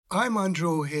I'm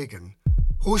Andrew O'Hagan,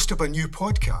 host of a new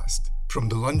podcast from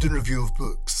the London Review of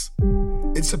Books.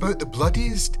 It's about the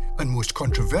bloodiest and most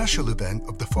controversial event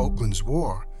of the Falklands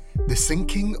War, the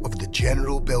sinking of the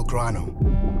General Belgrano.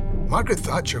 Margaret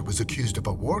Thatcher was accused of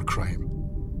a war crime.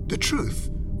 The truth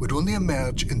would only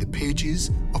emerge in the pages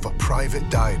of a private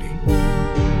diary.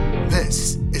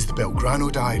 This is the Belgrano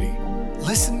Diary.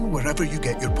 Listen wherever you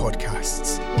get your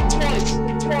podcasts.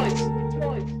 Twice.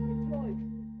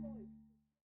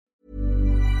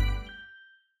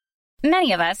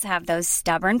 Many of us have those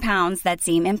stubborn pounds that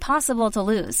seem impossible to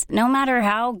lose, no matter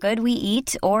how good we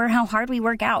eat or how hard we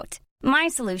work out. My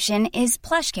solution is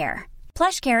PlushCare.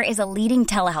 PlushCare is a leading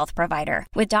telehealth provider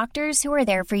with doctors who are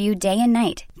there for you day and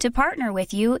night to partner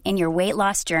with you in your weight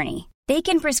loss journey. They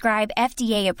can prescribe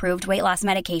FDA-approved weight loss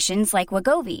medications like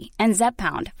Wegovy and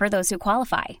Zepbound for those who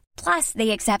qualify. Plus,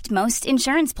 they accept most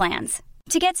insurance plans.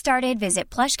 To get started, visit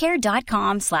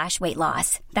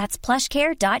plushcare.com/weightloss. That's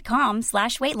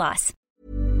plushcare.com/weightloss.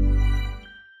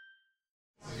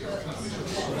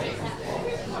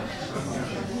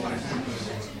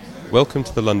 Welcome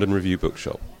to the London Review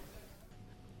Bookshop.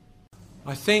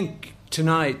 I think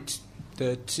tonight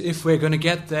that if we're going to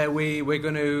get there, we're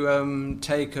going to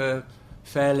take a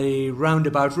fairly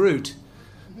roundabout route,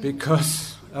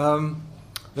 because the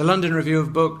London Review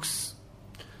of Books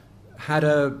had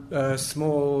a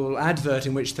small advert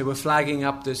in which they were flagging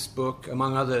up this book,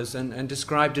 among others, and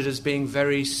described it as being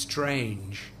very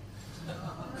strange.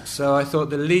 So I thought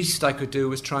the least I could do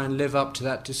was try and live up to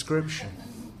that description,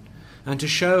 and to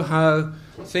show how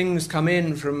things come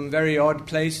in from very odd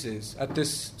places at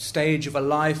this stage of a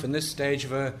life and this stage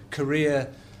of a career,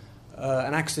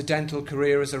 an accidental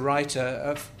career as a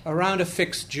writer, around a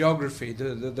fixed geography.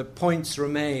 The points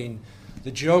remain.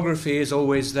 The geography is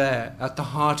always there, at the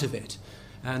heart of it,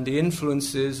 and the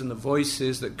influences and the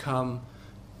voices that come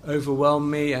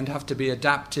overwhelm me and have to be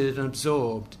adapted and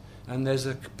absorbed. And there's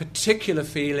a particular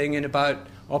feeling about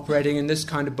operating in this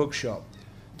kind of bookshop,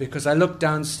 because I looked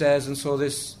downstairs and saw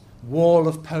this wall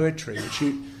of poetry,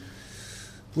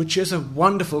 which is a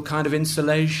wonderful kind of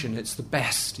insulation. It's the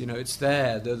best, it's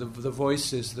there. The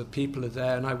voices, the people are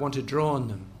there, and I want to draw on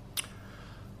them.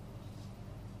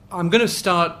 I'm going to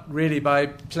start really by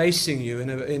placing you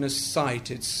in a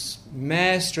site. It's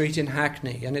Mare Street in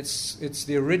Hackney, and it's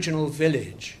the original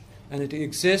village, and it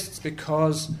exists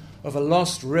because of a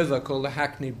lost river called the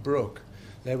Hackney Brook.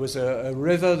 There was a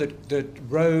river that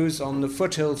rose on the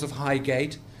foothills of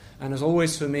Highgate, and has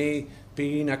always for me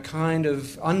been a kind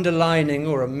of underlining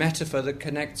or a metaphor that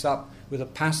connects up with a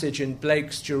passage in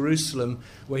Blake's Jerusalem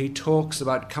where he talks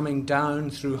about coming down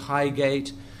through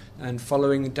Highgate and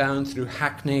following down through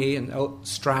Hackney and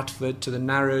Stratford to the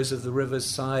narrows of the river's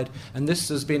side. And this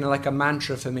has been like a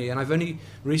mantra for me, and I've only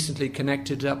recently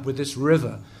connected it up with this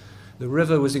river. The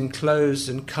river was enclosed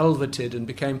and culverted and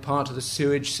became part of the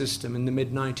sewage system in the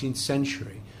mid-19th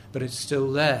century, but it's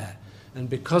still there. And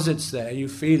because it's there, you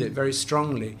feel it very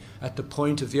strongly at the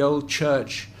point of the old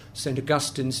church, St.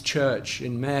 Augustine's Church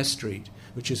in Mare Street,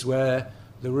 which is where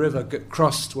the river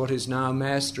crossed what is now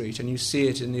Mare Street, and you see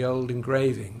it in the old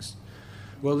engravings.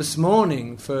 Well, this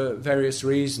morning, for various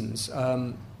reasons,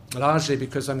 largely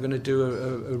because I'm going to do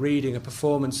a reading, a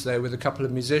performance there with a couple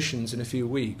of musicians in a few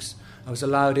weeks, I was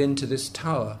allowed into this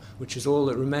tower, which is all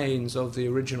that remains of the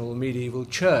original medieval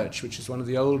church, which is one of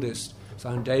the oldest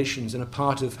foundations in a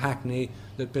part of Hackney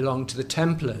that belonged to the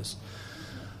Templars.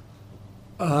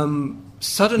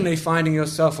 Suddenly finding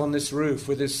yourself on this roof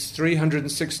with this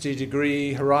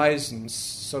 360-degree horizon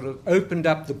sort of opened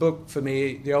up the book for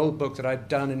me, the old book that I'd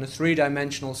done, in a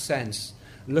three-dimensional sense,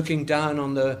 looking down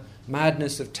on the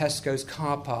madness of Tesco's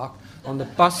car park, on the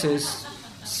buses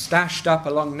stashed up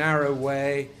along Narrow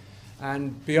Way,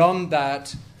 and beyond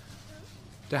that,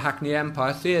 the Hackney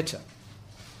Empire Theatre.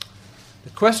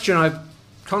 The question I've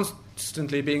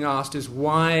constantly being asked is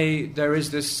why there is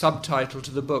this subtitle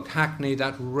to the book, Hackney,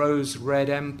 that rose-red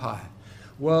empire.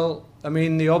 Well,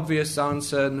 the obvious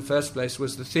answer in the first place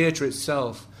was the theatre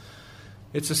itself.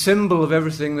 It's a symbol of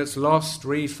everything that's lost,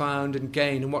 refound and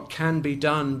gained, and what can be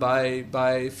done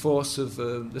by force of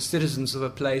the citizens of a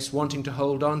place wanting to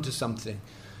hold on to something.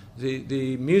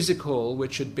 The music hall,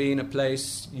 which had been a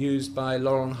place used by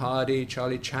Laurel and Hardy,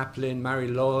 Charlie Chaplin, Mary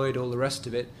Lloyd, all the rest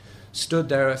of it, stood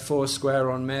there at Foursquare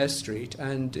on Mare Street,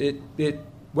 and it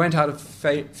went out of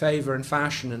favour and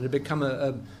fashion and had become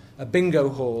a bingo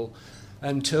hall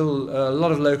until a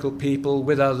lot of local people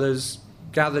with others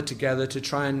gathered together to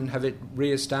try and have it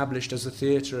re-established as a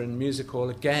theatre and music hall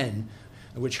again,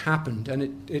 which happened,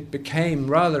 and it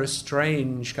became rather a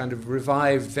strange kind of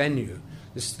revived venue.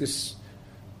 This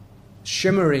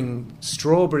shimmering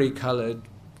strawberry-coloured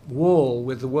wall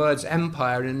with the words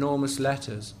Empire in enormous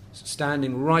letters,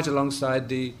 standing right alongside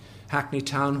the Hackney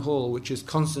Town Hall, which is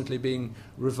constantly being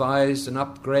revised and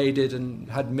upgraded and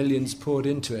had millions poured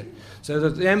into it. So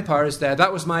that the Empire is there.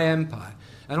 That was my empire.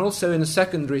 And also in a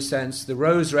secondary sense, the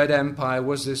Rose-Red Empire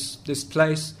was this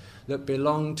place that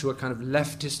belonged to a kind of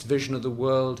leftist vision of the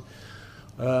world.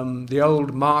 The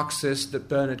old Marxist that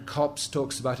Bernard Copps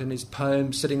talks about in his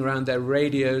poem, sitting around their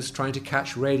radios trying to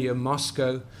catch Radio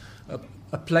Moscow,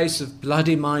 a place of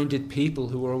bloody-minded people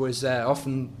who were always there,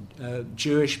 often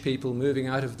Jewish people moving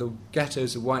out of the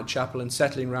ghettos of Whitechapel and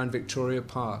settling around Victoria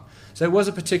Park. So it was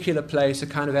a particular place, a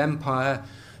kind of empire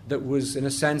that was in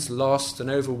a sense lost and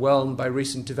overwhelmed by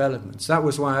recent developments. That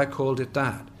was why I called it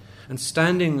that. And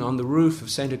standing on the roof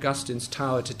of St. Augustine's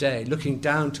Tower today, looking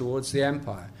down towards the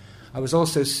empire, I was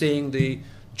also seeing the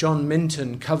John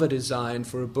Minton cover design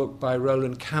for a book by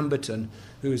Roland Camberton,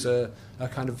 who's a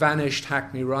kind of vanished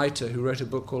Hackney writer who wrote a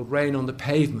book called Rain on the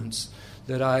Pavements,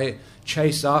 that I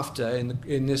chase after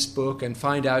in this book and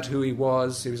find out who he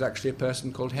was. He was actually a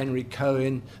person called Henry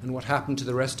Cohen, and what happened to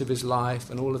the rest of his life,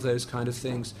 and all of those kind of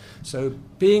things. So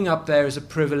being up there is a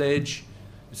privilege.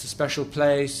 It's a special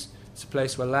place. It's a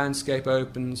place where landscape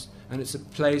opens, and it's a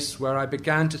place where I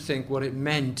began to think what it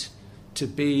meant to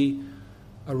be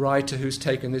a writer who's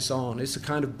taken this on. It's a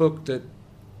kind of book that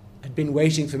had been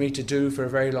waiting for me to do for a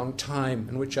very long time,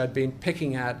 and which I'd been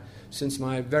picking at since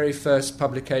my very first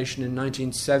publication in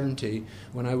 1970,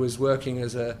 when I was working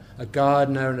as a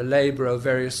gardener and a labourer of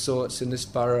various sorts in this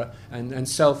borough, and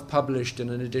self-published in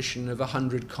an edition of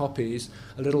 100 copies,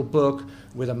 a little book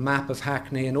with a map of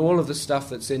Hackney, and all of the stuff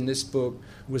that's in this book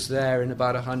was there in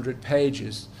about 100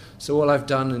 pages. So all I've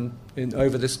done in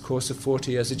over this course of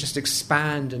 40 years is just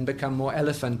expand and become more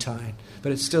elephantine,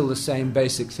 but it's still the same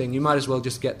basic thing. You might as well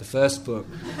just get the first book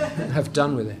and have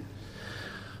done with it.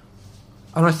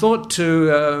 And I thought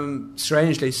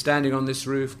strangely, standing on this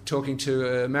roof, talking to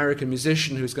an American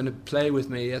musician who's going to play with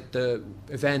me at the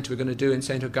event we're going to do in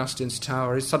St. Augustine's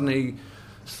Tower, I suddenly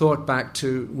thought back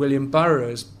to William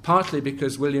Burroughs, partly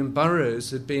because William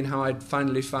Burroughs had been how I'd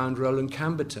finally found Roland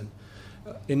Camberton.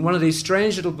 In one of these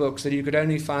strange little books that you could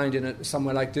only find in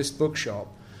somewhere like this bookshop,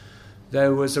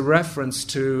 there was a reference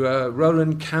to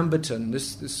Roland Camberton,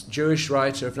 this Jewish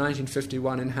writer of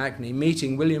 1951 in Hackney,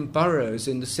 meeting William Burroughs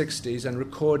in the 60s and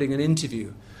recording an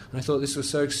interview. And I thought this was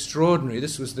so extraordinary.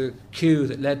 This was the cue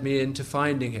that led me into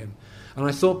finding him. And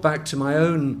I thought back to my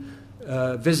own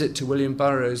visit to William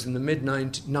Burroughs in the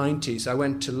mid-90s. I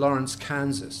went to Lawrence,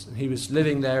 Kansas, and he was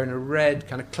living there in a red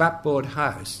kind of clapboard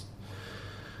house.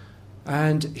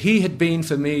 And he had been,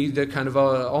 for me, the kind of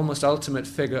almost ultimate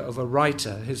figure of a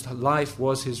writer. His life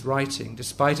was his writing,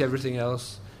 despite everything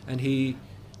else. And he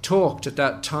talked at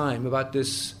that time about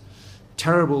this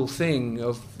terrible thing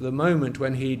of the moment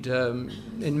when he'd,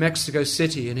 in Mexico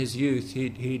City in his youth,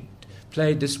 he'd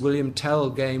played this William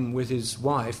Tell game with his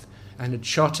wife and had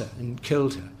shot her and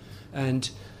killed her.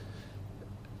 And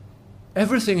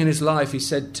everything in his life, he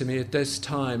said to me at this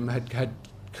time, had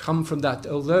come from that.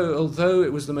 Although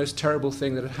it was the most terrible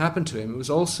thing that had happened to him, it was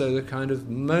also the kind of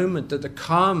moment that the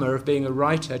karma of being a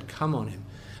writer had come on him.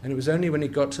 And it was only when he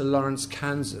got to Lawrence,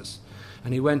 Kansas,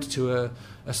 and he went to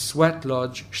a sweat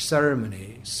lodge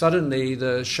ceremony, suddenly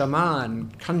the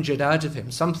shaman conjured out of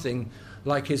him something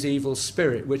like his evil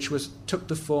spirit, which took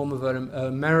the form of an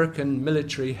American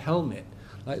military helmet,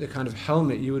 like the kind of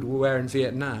helmet you would wear in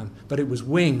Vietnam, but it was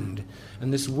winged,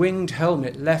 and this winged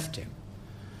helmet left him.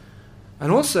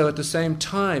 And also, at the same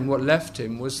time, what left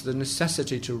him was the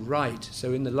necessity to write.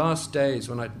 So in the last days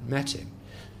when I met him,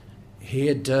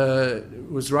 he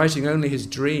was writing only his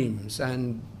dreams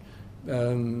and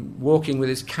walking with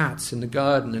his cats in the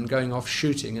garden and going off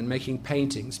shooting and making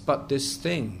paintings. But this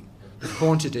thing that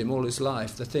haunted him all his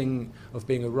life, the thing of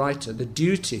being a writer, the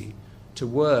duty to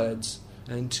words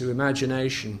and to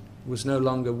imagination, was no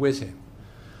longer with him.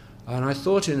 And I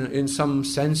thought in some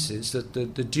senses that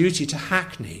the duty to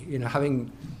Hackney,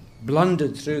 having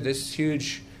blundered through this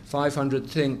huge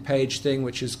 500-page thing,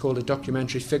 which is called a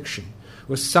documentary fiction,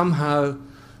 was somehow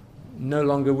no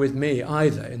longer with me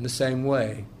either in the same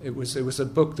way. It was a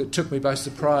book that took me by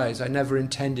surprise. I never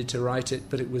intended to write it,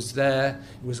 but it was there,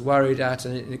 it was worried at,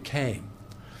 and it came.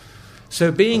 So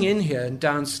being in here and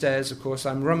downstairs, of course,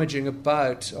 I'm rummaging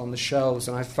about on the shelves,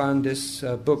 and I found this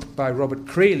book by Robert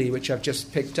Creeley, which I've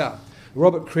just picked up.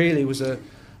 Robert Creeley was a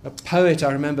poet,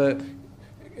 I remember,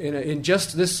 in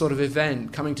just this sort of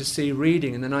event, coming to see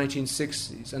reading in the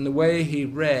 1960s, and the way he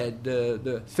read,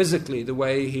 physically the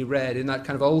way he read, in that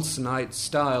kind of Olsenite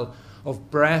style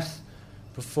of breath,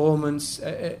 performance,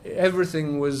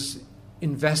 everything was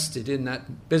invested in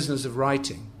that business of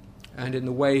writing. and in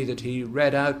the way that he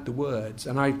read out the words.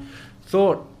 And I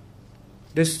thought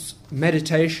this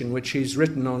meditation, which he's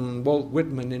written on Walt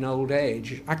Whitman in old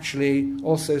age, actually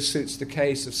also suits the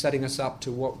case of setting us up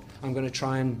to what I'm going to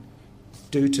try and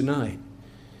do tonight.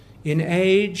 In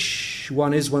age,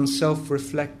 one is oneself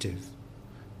reflective,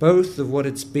 both of what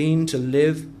it's been to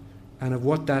live and of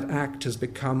what that act has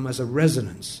become as a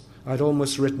resonance. I'd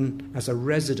almost written as a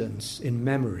residence in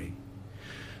memory.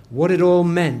 What it all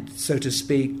meant, so to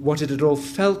speak, what it had all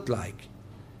felt like.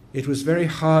 It was very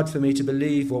hard for me to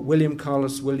believe what William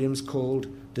Carlos Williams called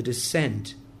the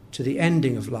descent to the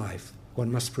ending of life,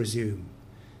 one must presume.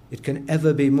 It can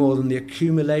ever be more than the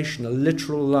accumulation. A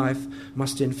literal life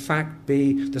must in fact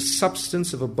be the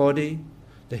substance of a body,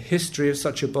 the history of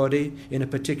such a body in a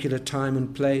particular time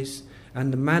and place,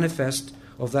 and the manifest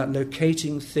of that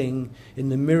locating thing in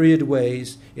the myriad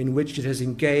ways in which it has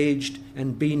engaged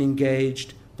and been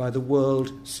engaged by the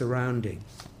world surrounding.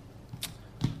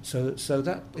 So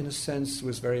that, in a sense,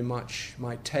 was very much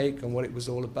my take on what it was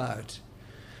all about.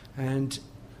 And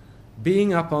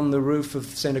being up on the roof of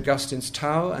St. Augustine's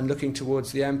Tower and looking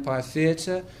towards the Empire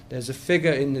Theatre, there's a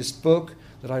figure in this book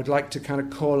that I'd like to kind of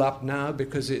call up now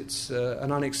because it's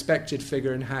an unexpected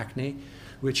figure in Hackney,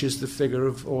 which is the figure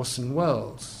of Orson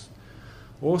Welles.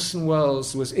 Orson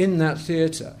Welles was in that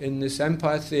theatre, in this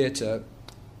Empire Theatre,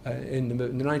 in the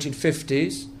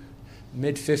 1950s,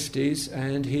 mid-50s,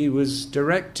 and he was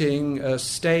directing a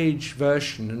stage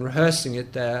version and rehearsing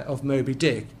it there of Moby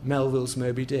Dick, Melville's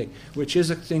Moby Dick, which is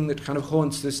a thing that kind of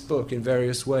haunts this book in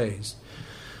various ways.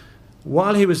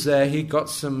 While he was there, he got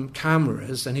some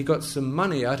cameras and he got some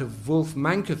money out of Wolf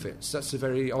Mankiewicz. That's a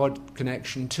very odd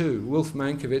connection too. Wolf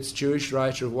Mankiewicz, Jewish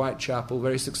writer of Whitechapel,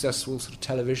 very successful sort of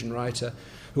television writer,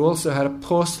 who also had a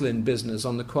porcelain business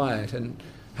on the quiet and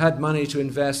had money to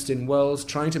invest in Welles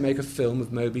trying to make a film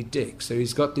of Moby Dick. So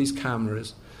he's got these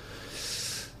cameras.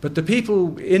 But the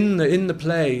people in the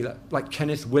play, like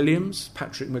Kenneth Williams,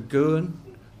 Patrick McGoohan,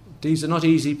 these are not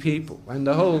easy people, and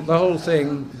the whole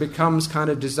thing becomes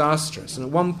kind of disastrous. And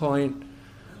at one point,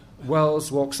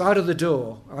 Welles walks out of the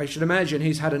door. I should imagine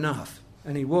he's had enough,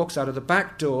 and he walks out of the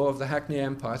back door of the Hackney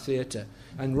Empire Theatre,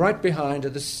 and right behind are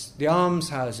the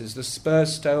almshouses, the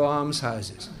Spurstow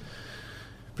almshouses,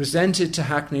 presented to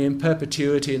Hackney in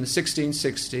perpetuity in the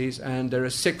 1660s, and there are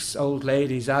 6 old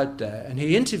ladies out there, and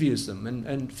he interviews them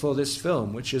and for this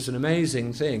film, which is an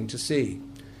amazing thing to see.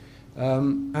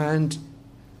 And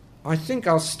I think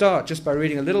I'll start just by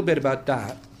reading a little bit about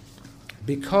that,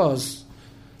 because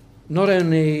not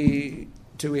only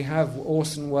do we have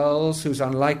Orson Welles, who's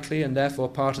unlikely and therefore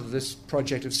part of this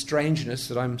project of strangeness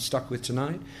that I'm stuck with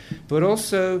tonight, but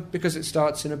also because it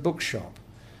starts in a bookshop.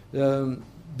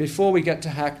 Before we get to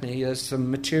Hackney, there's some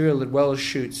material that Welles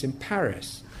shoots in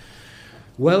Paris.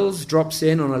 Welles drops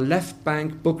in on a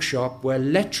left-bank bookshop where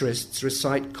lettrists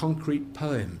recite concrete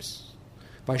poems.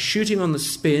 By shooting on the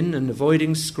spin and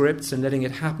avoiding scripts and letting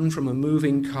it happen from a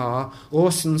moving car,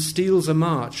 Orson steals a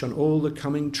march on all the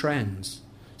coming trends.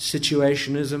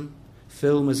 Situationism,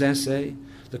 film as essay,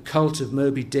 the cult of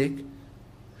Moby Dick.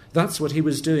 That's what he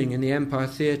was doing in the Empire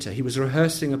Theatre. He was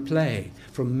rehearsing a play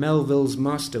from Melville's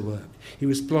masterwork. He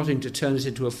was plotting to turn it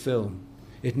into a film.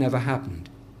 It never happened.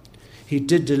 He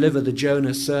did deliver the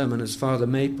Jonah sermon as Father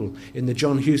Maple in the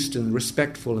John Huston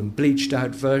respectful and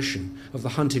bleached-out version of The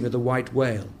Hunting of the White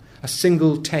Whale. A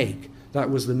single take, that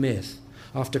was the myth.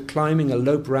 After climbing a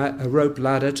rope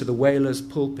ladder to the whaler's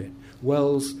pulpit,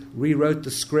 Welles rewrote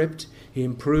the script. He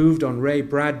improved on Ray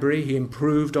Bradbury. He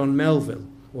improved on Melville,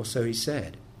 or so he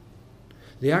said.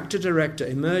 The actor-director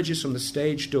emerges from the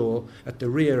stage door at the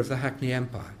rear of the Hackney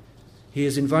Empire. He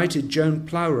has invited Joan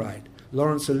Plowright,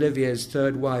 Laurence Olivier's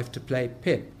third wife, to play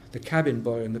Pip, the cabin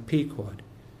boy on the Pequod.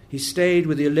 He stayed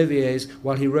with the Oliviers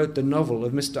while he wrote the novel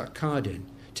of Mr. Cardin,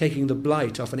 taking the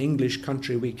blight off an English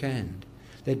country weekend.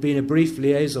 There'd been a brief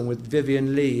liaison with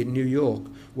Vivian Leigh in New York,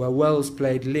 where Welles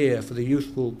played Lear for the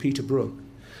youthful Peter Brook.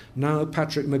 Now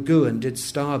Patrick McGoohan did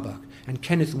Starbuck, and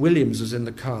Kenneth Williams was in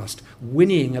the cast,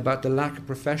 whinnying about the lack of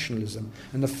professionalism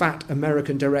and the fat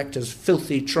American director's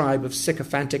filthy tribe of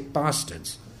sycophantic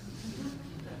bastards.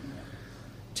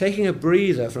 Taking a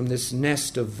breather from this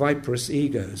nest of viperous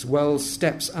egos, Welles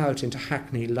steps out into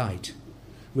Hackney light,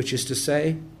 which is to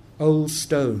say, old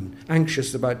stone,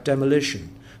 anxious about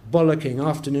demolition, bollocking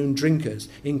afternoon drinkers,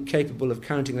 incapable of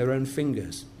counting their own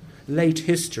fingers, late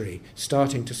history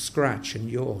starting to scratch and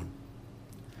yawn.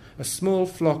 A small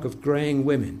flock of greying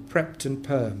women, prepped and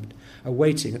permed, are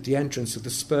waiting at the entrance of the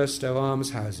Spurstow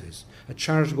Almshouses, a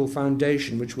charitable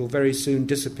foundation which will very soon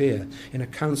disappear in a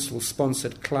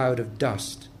council-sponsored cloud of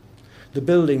dust. The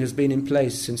building has been in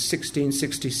place since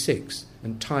 1666,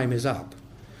 and time is up.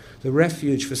 the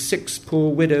refuge for 6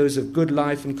 poor widows of good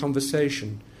life and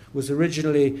conversation, was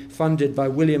originally funded by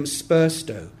William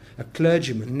Spurstow, a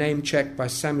clergyman name-checked by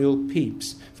Samuel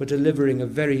Pepys for delivering a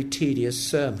very tedious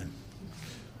sermon.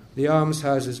 The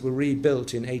almshouses were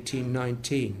rebuilt in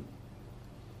 1819.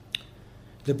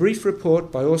 The brief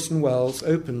report by Orson Welles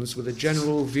opens with a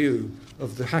general view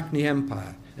of the Hackney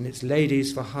Empire and its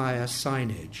ladies-for-hire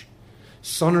signage.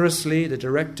 Sonorously, the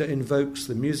director invokes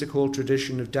the music hall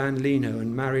tradition of Dan Leno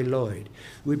and Mary Lloyd.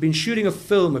 We've been shooting a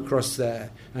film across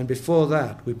there, and before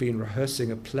that we've been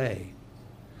rehearsing a play.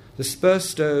 The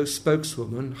Spurstow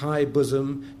spokeswoman, high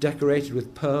bosom, decorated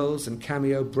with pearls and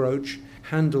cameo brooch,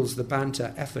 handles the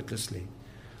banter effortlessly.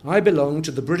 I belong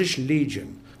to the British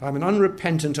Legion. I'm an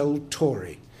unrepentant old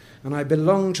Tory, and I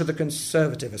belong to the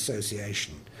Conservative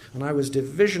Association, and I was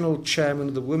divisional chairman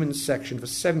of the women's section for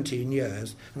 17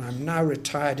 years, and I'm now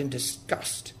retired in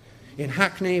disgust. In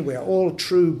Hackney, we're all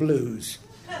true blues.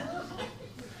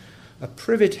 A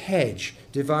privet hedge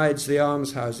divides the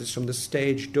almshouses from the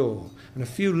stage door, and a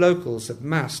few locals have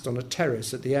massed on a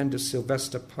terrace at the end of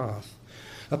Sylvester Path.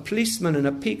 A policeman in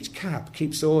a peaked cap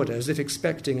keeps order as if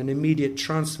expecting an immediate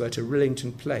transfer to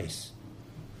Rillington Place.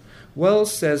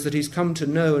 Wells says that he's come to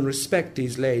know and respect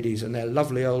these ladies and their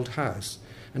lovely old house,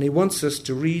 and he wants us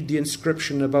to read the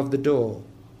inscription above the door.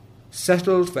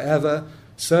 Settled for ever,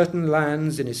 certain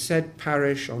lands in his said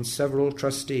parish on several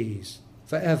trustees,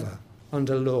 for ever,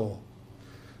 under law.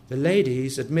 The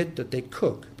ladies admit that they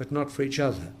cook, but not for each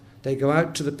other. They go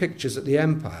out to the pictures at the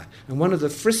Empire, and one of the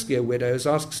friskier widows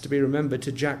asks to be remembered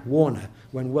to Jack Warner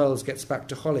when Wells gets back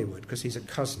to Hollywood, because he's a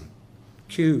cousin.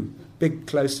 Cue, big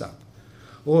close-up.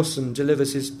 Orson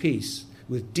delivers his piece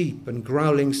with deep and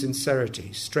growling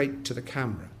sincerity, straight to the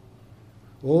camera.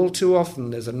 All too often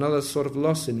there's another sort of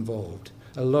loss involved,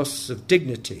 a loss of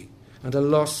dignity and a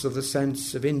loss of the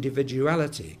sense of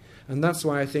individuality, and that's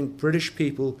why I think British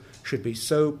people should be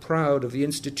so proud of the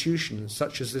institutions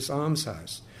such as this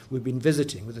almshouse we've been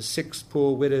visiting with the 6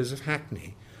 poor widows of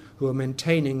Hackney who are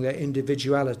maintaining their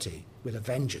individuality with a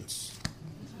vengeance.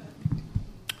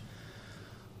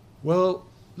 Well,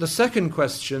 the second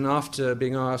question, after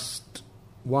being asked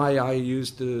why I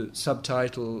used the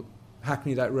subtitle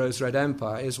Hackney, That Rose-Red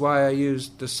Empire, is why I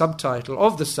used the subtitle,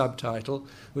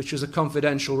 which was a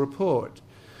confidential report.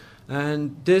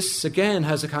 And this, again,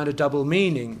 has a kind of double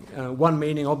meaning. One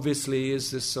meaning, obviously,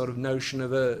 is this sort of notion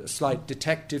of a slight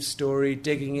detective story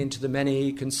digging into the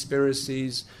many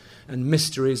conspiracies and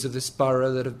mysteries of this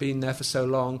borough that have been there for so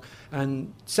long.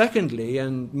 And secondly,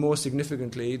 and more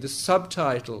significantly, the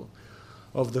subtitle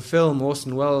of the film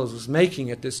Orson Welles was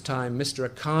making at this time, Mr.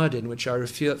 Akkadin, which I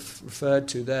referred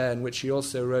to there, and which he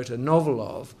also wrote a novel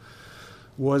of,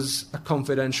 was a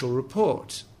confidential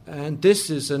report. And this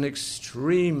is an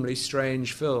extremely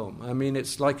strange film. I mean,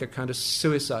 it's like a kind of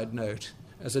suicide note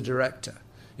as a director.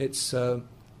 It's a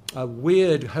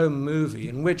weird home movie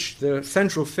in which the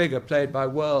central figure, played by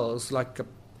Wells, like a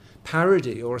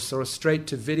parody or a sort of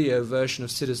straight-to-video version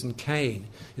of Citizen Kane,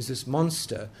 is this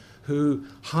monster who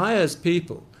hires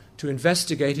people to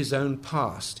investigate his own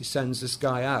past. He sends this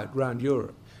guy out round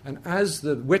Europe. And as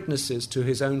the witnesses to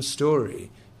his own story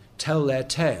tell their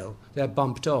tale, they're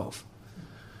bumped off.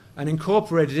 And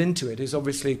incorporated into it is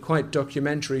obviously quite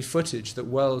documentary footage that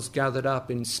Wells gathered up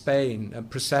in Spain,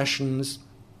 processions,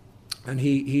 and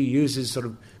he uses sort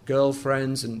of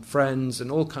girlfriends and friends and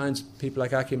all kinds of people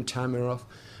like Akim Tamiroff.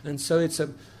 And so it's a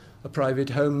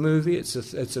private home movie. It's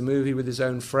a movie with his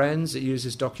own friends. It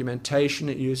uses documentation.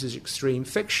 It uses extreme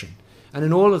fiction. And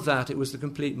in all of that, it was the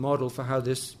complete model for how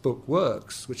this book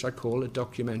works, which I call a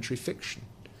documentary fiction.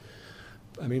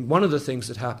 I mean, one of the things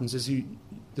that happens is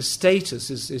the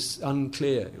status is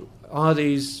unclear. Are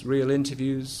these real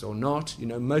interviews or not? You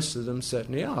know, most of them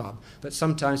certainly are. But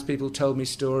sometimes people told me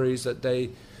stories that they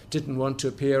didn't want to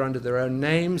appear under their own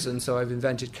names, and so I've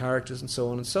invented characters and so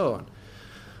on and so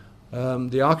on.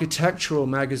 The architectural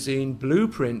magazine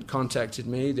Blueprint contacted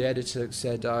me. The editor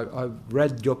said, I've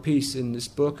read your piece in this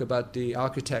book about the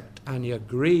architect Anya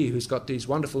Gree, who's got these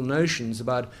wonderful notions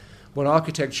about what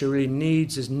architecture really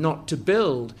needs is not to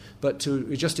build, but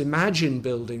to just imagine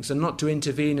buildings, and not to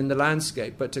intervene in the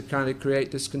landscape, but to kind of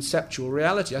create this conceptual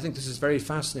reality. I think this is very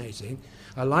fascinating.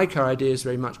 I like her ideas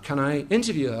very much. Can I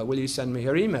interview her? Will you send me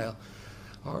her email?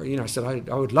 Or, I said,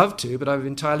 I would love to, but I've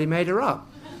entirely made her up.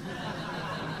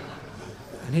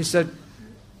 And he said,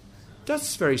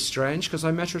 that's very strange, because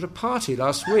I met her at a party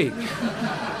last week.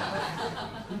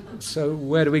 So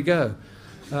where do we go?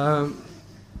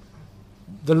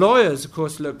 The lawyers, of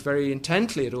course, looked very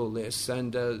intently at all this,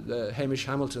 and the Hamish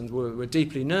Hamiltons were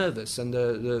deeply nervous, and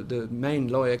the main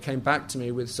lawyer came back to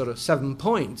me with sort of 7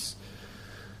 points.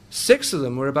 6 of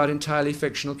them were about entirely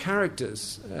fictional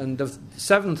characters, and the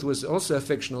 7th was also a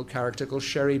fictional character called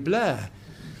Cherie Blair.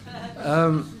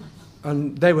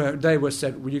 And they were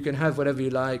said, well, you can have whatever you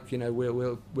like,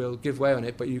 we'll give way on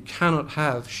it, but you cannot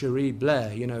have Cherie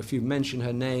Blair. If you mention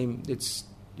her name, it's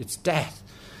death.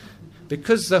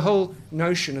 Because the whole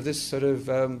notion of this sort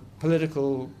of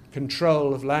political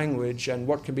control of language and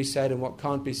what can be said and what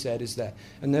can't be said is there.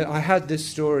 And I had this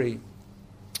story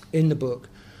in the book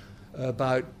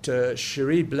about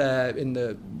Cherie Blair in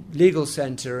the legal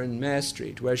centre in Mare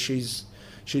Street, where she's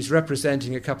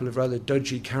representing a couple of rather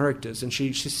dodgy characters, and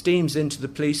she steams into the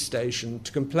police station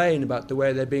to complain about the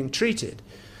way they're being treated.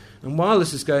 And while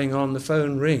this is going on, the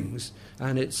phone rings,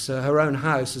 and it's her own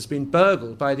house has been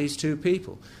burgled by these 2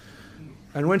 people.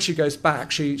 And when she goes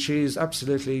back, she's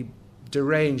absolutely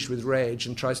deranged with rage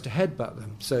and tries to headbutt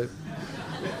them. So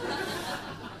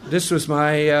this was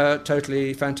my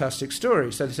totally fantastic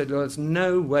story. So they said, well, there's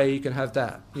no way you can have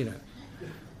that,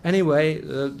 Anyway,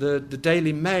 the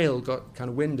Daily Mail got kind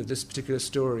of wind of this particular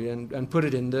story and put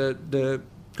it in the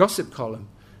gossip column.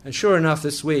 And sure enough,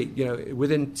 this week,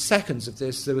 within seconds of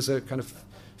this, there was a kind of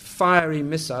fiery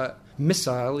missile,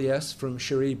 from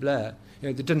Cherie Blair.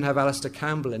 They didn't have Alistair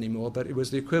Campbell anymore, but it was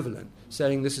the equivalent,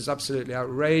 saying this is absolutely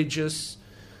outrageous.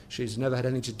 She's never had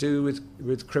anything to do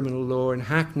with criminal law in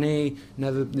Hackney,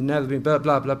 never been blah,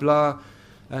 blah, blah, blah.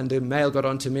 And the Mail got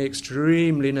on to me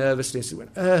extremely nervously and said,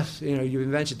 what on earth, you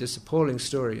invented this appalling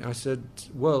story. I said,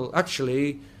 well,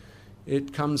 actually,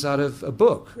 it comes out of a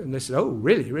book. And they said, oh,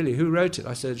 really, really? Who wrote it?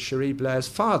 I said, Cherie Blair's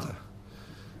father.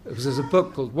 There's a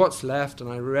book called What's Left,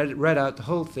 and I read out the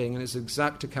whole thing, and it's an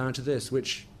exact account of this,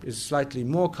 which is slightly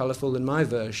more colourful than my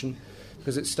version,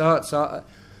 because it starts out...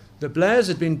 The Blairs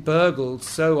had been burgled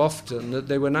so often that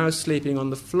they were now sleeping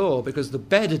on the floor because the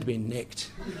bed had been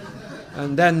nicked.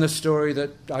 And then the story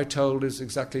that I told is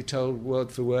exactly told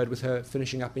word for word with her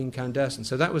finishing up Incandescent.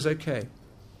 So that was okay.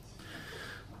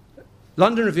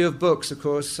 London Review of Books, of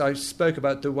course, I spoke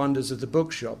about the wonders of the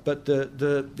bookshop, but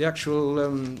the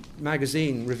actual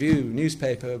magazine, review,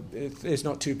 newspaper is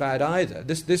not too bad either.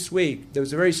 This week, there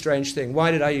was a very strange thing.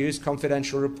 Why did I use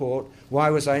Confidential Report? Why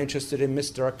was I interested in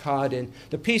Mr. Arkadin?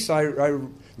 The piece I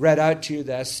read out to you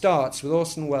there starts with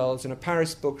Orson Welles in a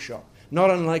Paris bookshop, not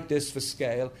unlike this for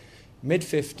scale,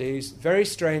 mid-50s, very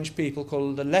strange people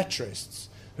called the lettrists,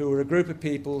 who were a group of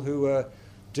people who were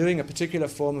doing a particular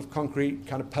form of concrete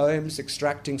kind of poems,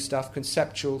 extracting stuff,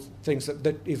 conceptual things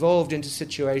that evolved into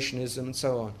situationism and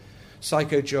so on.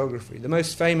 Psychogeography. The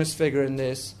most famous figure in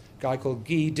this, a guy called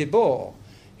Guy Debord.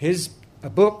 A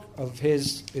book of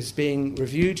his is being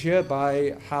reviewed here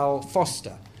by Hal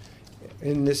Foster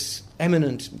in this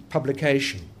eminent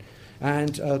publication.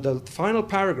 And the final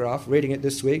paragraph, reading it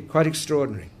this week, quite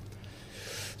extraordinary.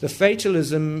 The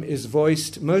fatalism is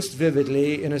voiced most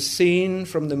vividly in a scene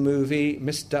from the movie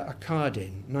Mr.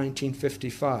 Arkadin,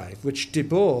 1955, which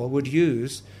Debord would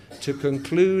use to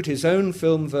conclude his own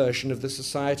film version of The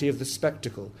Society of the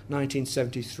Spectacle,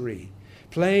 1973.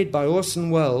 Played by Orson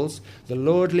Welles, the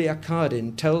lordly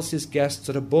Arkadin tells his guests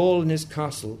at a ball in his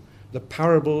castle the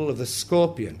parable of the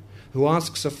scorpion who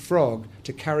asks a frog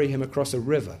to carry him across a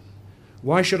river.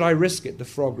 Why should I risk it, the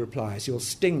frog replies, you'll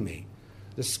sting me.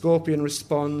 The scorpion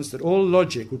responds that all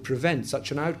logic would prevent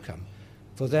such an outcome,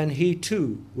 for then he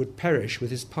too would perish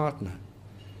with his partner.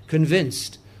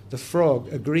 Convinced, the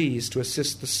frog agrees to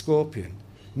assist the scorpion.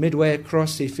 Midway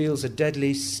across, he feels a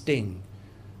deadly sting.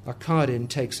 Arkadin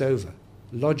takes over.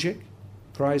 Logic?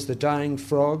 Cries the dying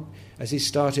frog as he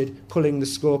started pulling the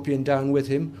scorpion down with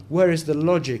him. Where is the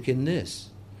logic in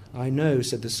this? I know,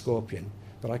 said the scorpion,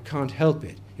 but I can't help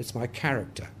it. It's my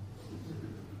character.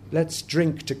 Let's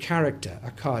drink to character,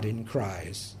 Arkadin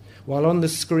cries, while on the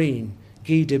screen,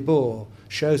 Guy Debord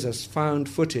shows us found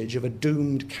footage of a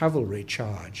doomed cavalry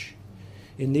charge.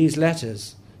 In these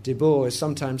letters, Debord is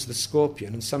sometimes the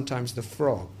scorpion and sometimes the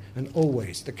frog, and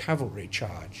always the cavalry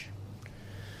charge,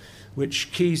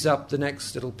 which keys up the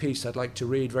next little piece I'd like to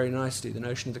read very nicely, the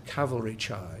notion of the cavalry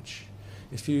charge.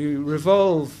 If you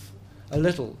revolve a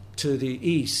little to the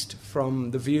east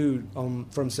from the view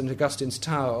from St. Augustine's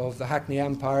Tower of the Hackney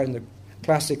Empire and the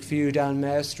classic view down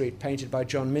Mare Street painted by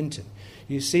John Minton,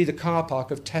 you see the car park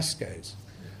of Tesco's.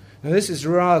 Now this is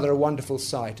rather a wonderful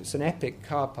sight. It's an epic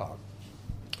car park.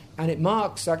 And it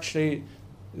marks actually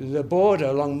the border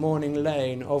along Morning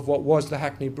Lane of what was the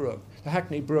Hackney Brook. The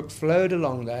Hackney Brook flowed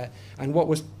along there, and what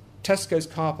was Tesco's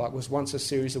car park was once a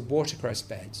series of watercress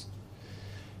beds.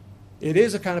 It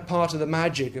is a kind of part of the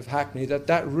magic of Hackney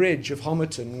that ridge of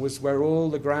Homerton was where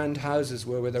all the grand houses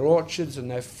were, with their orchards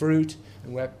and their fruit,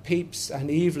 and where Pepys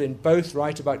and Evelyn both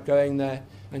write about going there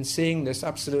and seeing this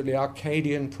absolutely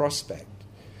Arcadian prospect.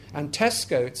 And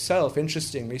Tesco itself,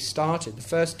 interestingly, started. The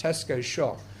first Tesco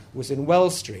shop was in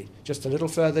Wells Street, just a little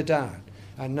further down.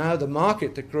 And now the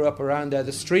market that grew up around there,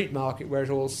 the street market where it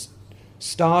all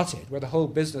started, where the whole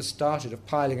business started of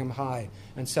piling them high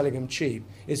and selling them cheap,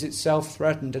 is itself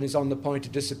threatened and is on the point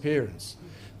of disappearance.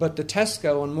 But the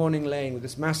Tesco on Morning Lane with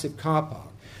this massive car park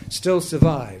still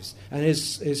survives and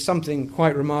is something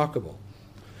quite remarkable.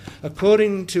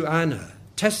 According to Anna,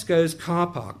 Tesco's car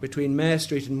park between Mare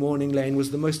Street and Morning Lane was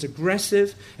the most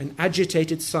aggressive and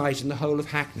agitated site in the whole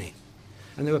of Hackney,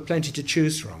 and there were plenty to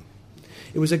choose from.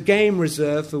 It was a game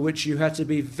reserve for which you had to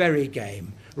be very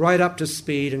game, right up to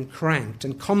speed and cranked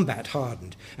and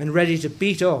combat-hardened and ready to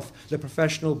beat off the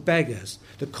professional beggars,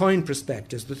 the coin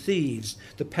prospectors, the thieves,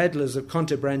 the peddlers of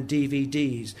contraband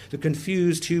DVDs, the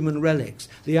confused human relics,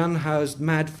 the unhoused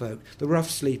madfolk, the rough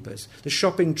sleepers, the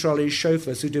shopping trolley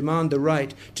chauffeurs who demand the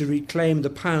right to reclaim the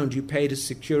pound you paid as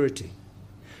security.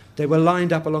 They were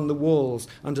lined up along the walls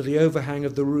under the overhang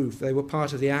of the roof. They were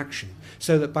part of the action,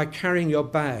 so that by carrying your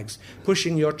bags,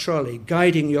 pushing your trolley,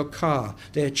 guiding your car,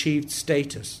 they achieved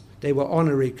status. They were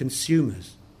honorary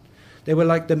consumers. They were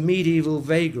like the medieval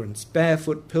vagrants,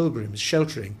 barefoot pilgrims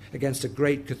sheltering against a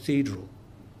great cathedral.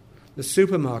 The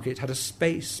supermarket had a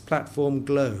space platform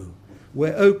glow.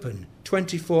 We're open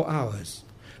 24 hours.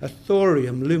 A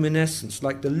thorium luminescence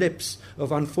like the lips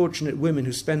of unfortunate women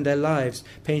who spend their lives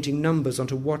painting numbers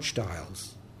onto watch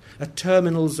dials. A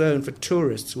terminal zone for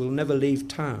tourists who will never leave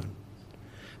town.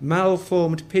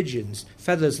 Malformed pigeons,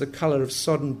 feathers the colour of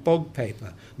sodden bog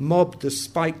paper, mobbed the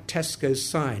spiked Tesco's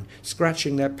sign,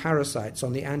 scratching their parasites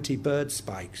on the anti-bird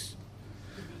spikes.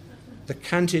 The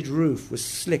canted roof was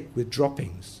slick with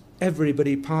droppings.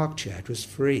 Everybody parked here, it was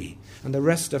free, and the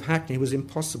rest of Hackney was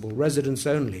impossible, residents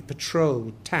only,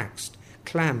 patrolled, taxed,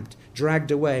 clamped,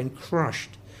 dragged away and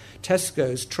crushed.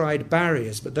 Tesco's tried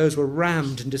barriers, but those were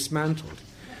rammed and dismantled.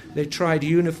 They tried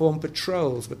uniform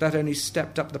patrols, but that only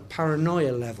stepped up the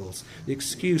paranoia levels, the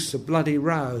excuse of bloody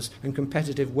rows and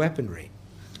competitive weaponry.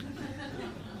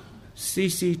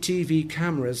 CCTV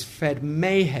cameras fed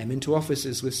mayhem into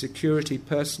offices with security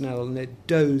personnel, and they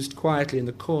dozed quietly in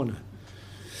the corner.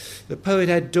 The poet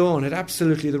Ed Dawn had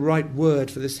absolutely the right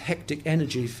word for this hectic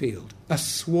energy field, a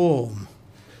swarm.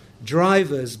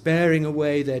 Drivers bearing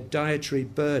away their dietary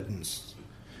burdens.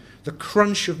 The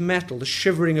crunch of metal, the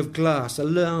shivering of glass,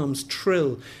 alarms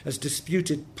trill as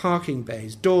disputed parking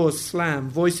bays, doors slam,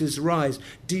 voices rise,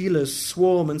 dealers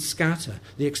swarm and scatter,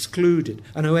 the excluded,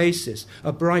 an oasis,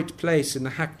 a bright place in the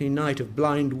Hackney night of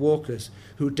blind walkers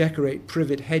who decorate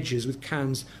privet hedges with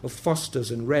cans of Foster's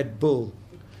and Red Bull.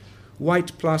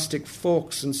 White plastic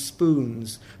forks and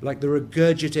spoons like the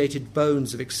regurgitated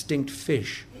bones of extinct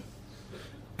fish.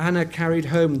 Anna carried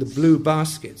home the blue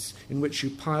baskets in which you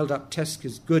piled up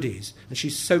Tesco's goodies, and she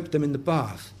soaked them in the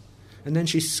bath. And then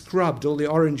she scrubbed all the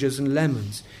oranges and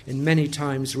lemons in many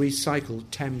times recycled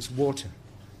Thames water.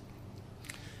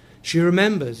 She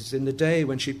remembers in the day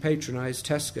when she patronised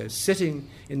Tesco, sitting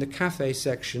in the cafe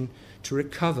section to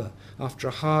recover after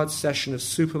a hard session of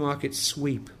supermarket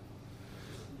sweep.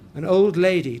 An old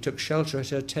lady took shelter at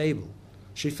her table.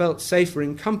 She felt safer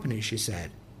in company, she said.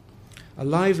 A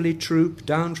lively troop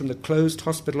down from the closed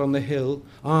hospital on the hill,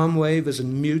 arm wavers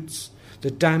and mutes,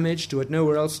 the damaged who had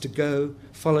nowhere else to go,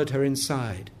 followed her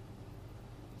inside.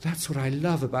 "That's what I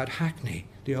love about Hackney,"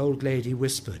 the old lady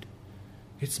whispered.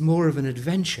 "It's more of an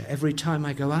adventure every time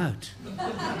I go out."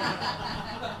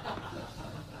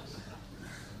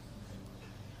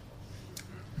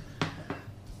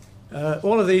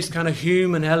 All of these kind of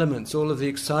human elements, all of the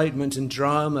excitement and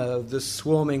drama of the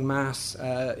swarming mass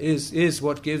is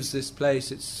what gives this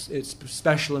place its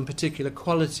special and particular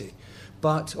quality.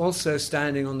 But also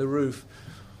standing on the roof,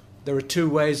 there are two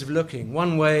ways of looking.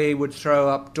 One way would throw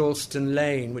up Dalston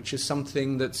Lane, which is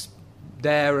something that's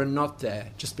there and not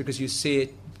there. Just because you see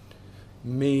it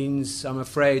means, I'm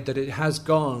afraid, that it has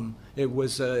gone. It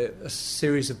was a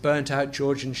series of burnt-out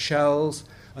Georgian shells,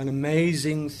 an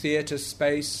amazing theatre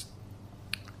space,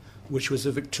 which was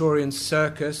a Victorian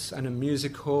circus and a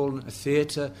music hall, a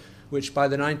theatre, which by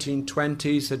the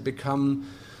 1920s had become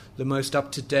the most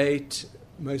up-to-date,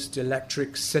 most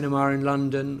electric cinema in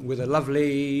London, with a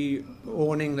lovely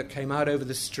awning that came out over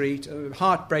the street.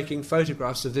 Heartbreaking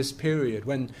photographs of this period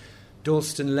when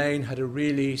Dalston Lane had a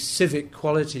really civic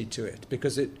quality to it,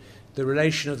 because the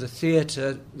relation of the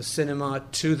theatre, the cinema,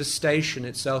 to the station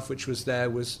itself, which was there,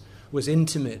 was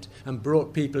intimate and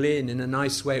brought people in a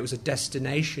nice way. It was a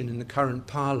destination in the current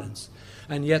parlance.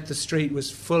 And yet the street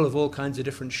was full of all kinds of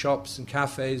different shops and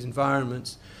cafes,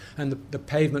 environments, and the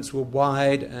pavements were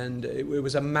wide, and it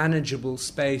was a manageable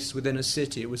space within a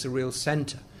city. It was a real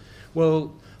centre.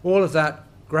 Well, all of that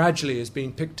gradually has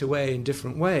been picked away in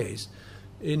different ways.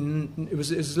 It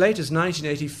was as late as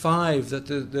 1985 that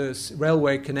the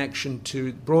railway connection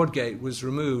to Broadgate was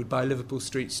removed by Liverpool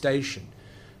Street Station,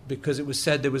 because it was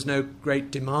said there was no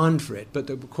great demand for it. But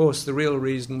of course the real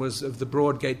reason was of the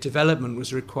Broadgate development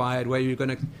was required, where you're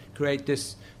going to create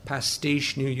this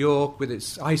pastiche New York with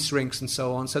its ice rinks and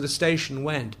so on. So the station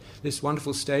went, this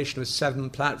wonderful station with 7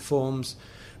 platforms,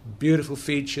 beautiful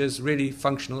features, really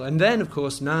functional. And then, of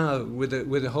course, now with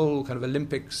the whole kind of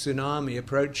Olympic tsunami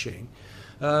approaching,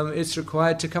 it's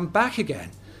required to come back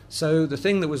again. So the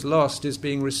thing that was lost is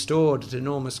being restored at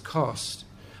enormous cost.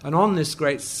 And on this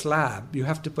great slab, you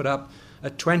have to put up a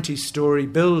 20-story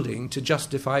building to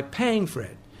justify paying for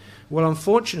it. Well,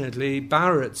 unfortunately,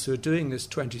 Barratt's, who are doing this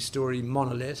 20-story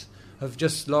monolith, have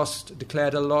just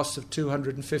declared a loss of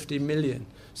 250 million.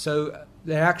 So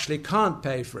they actually can't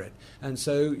pay for it. And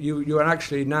so you are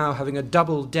actually now having a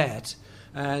double debt,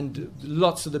 and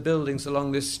lots of the buildings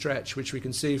along this stretch, which we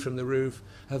can see from the roof,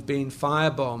 have been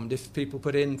firebombed. If people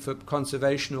put in for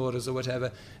conservation orders or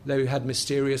whatever, they had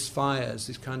mysterious fires.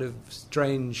 These kind of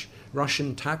strange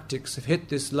Russian tactics have hit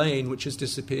this lane, which has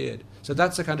disappeared. So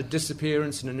that's a kind of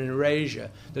disappearance and an erasure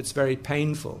that's very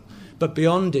painful. But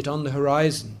beyond it, on the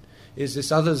horizon, is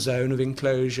this other zone of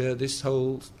enclosure, this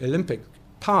whole Olympic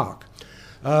Park.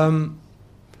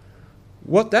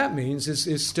 What that means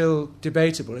is still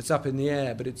debatable. It's up in the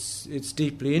air, but it's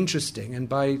deeply interesting. And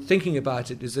by thinking about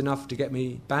it is enough to get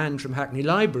me banned from Hackney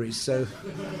Libraries. So,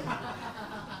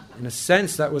 in a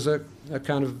sense, that was a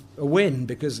kind of a win,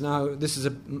 because now this is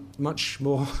a much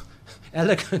more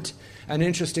elegant and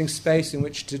interesting space in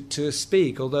which to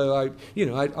speak. Although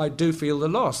I do feel the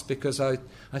loss, because I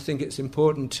think it's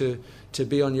important to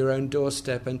be on your own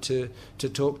doorstep and to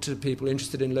talk to people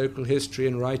interested in local history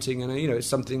and writing, and it's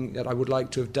something that I would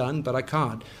like to have done, but I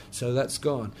can't, so that's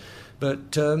gone.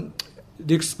 But the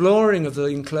exploring of the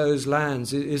enclosed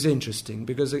lands is interesting,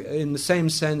 because in the same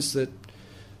sense that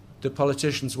the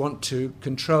politicians want to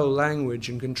control language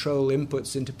and control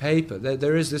inputs into paper,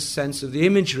 there is this sense of the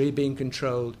imagery being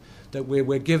controlled, that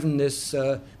we're given this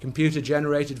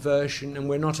computer-generated version, and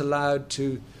we're not allowed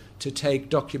to take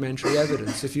documentary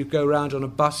evidence. If you go around on a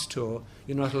bus tour,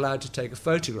 you're not allowed to take a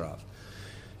photograph.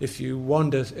 If you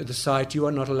wander at the site, you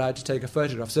are not allowed to take a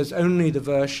photograph. So it's only the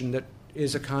version that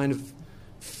is a kind of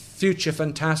future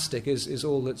fantastic is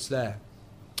all that's there.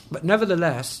 But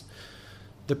nevertheless,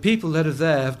 the people that are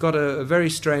there have got a very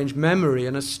strange memory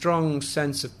and a strong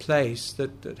sense of place,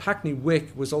 that Hackney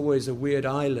Wick was always a weird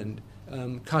island,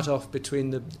 cut off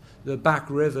between the back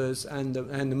rivers and the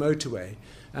motorway.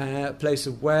 A place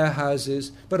of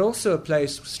warehouses, but also a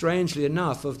place, strangely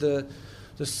enough, of the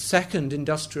second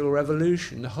industrial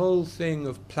revolution. The whole thing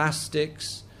of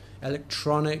plastics,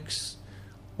 electronics,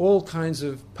 all kinds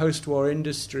of post-war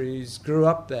industries grew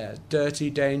up there. Dirty,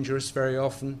 dangerous very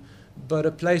often, but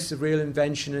a place of real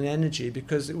invention and energy,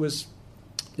 because it was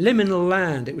liminal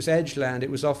land, it was edge land, it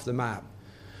was off the map.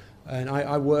 And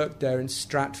I worked there in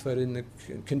Stratford in the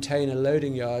container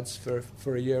loading yards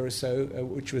for a year or so,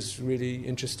 which was really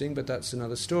interesting, but that's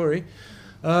another story.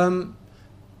 And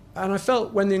I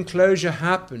felt when the enclosure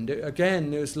happened,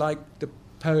 it was like the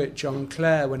poet John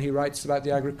Clare when he writes about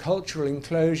the agricultural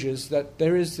enclosures, that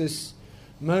there is this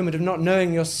moment of not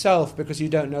knowing yourself because you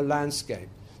don't know landscape,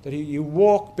 that you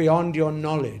walk beyond your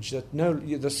knowledge,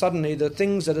 that suddenly the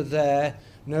things that are there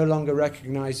no longer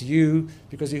recognize you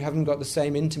because you haven't got the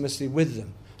same intimacy with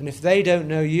them. And if they don't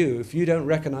know you, if you don't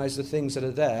recognize the things that are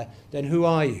there, then who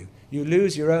are you? You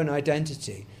lose your own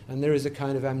identity, and there is a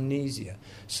kind of amnesia.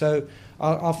 So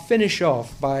I'll finish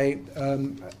off by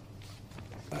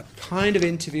a kind of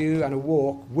interview and a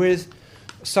walk with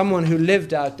someone who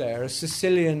lived out there, a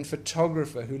Sicilian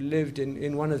photographer who lived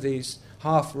in one of these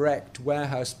half-wrecked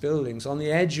warehouse buildings on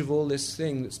the edge of all this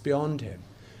thing that's beyond him.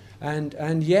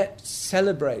 And yet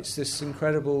celebrates this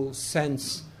incredible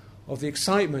sense of the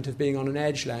excitement of being on an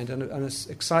edgeland and an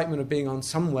excitement of being on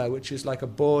somewhere which is like a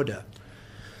border.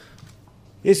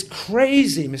 It's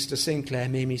crazy, Mr. Sinclair,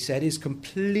 Mimi said. It's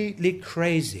completely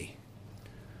crazy.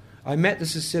 I met the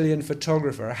Sicilian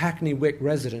photographer, a Hackney Wick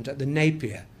resident, at the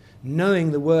Napier,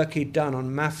 knowing the work he'd done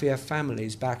on mafia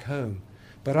families back home,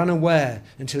 but unaware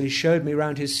until he showed me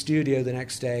round his studio the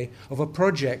next day of a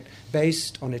project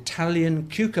based on Italian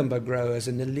cucumber growers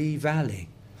in the Lee Valley.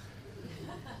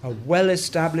 A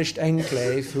well-established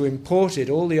enclave who imported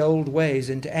all the old ways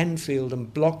into Enfield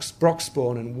and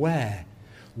Broxbourne and Ware.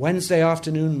 Wednesday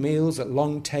afternoon meals at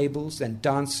long tables, then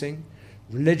dancing,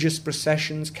 religious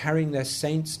processions carrying their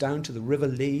saints down to the River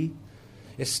Lee,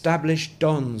 established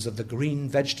dons of the green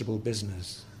vegetable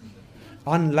business,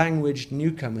 unlanguaged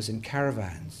newcomers in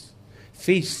caravans,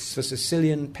 feasts for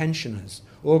Sicilian pensioners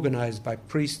organised by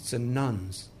priests and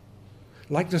nuns.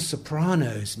 Like The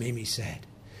Sopranos, Mimi said.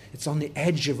 It's on the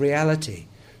edge of reality.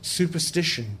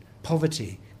 Superstition,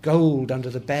 poverty, gold under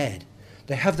the bed.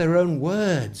 They have their own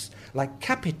words, like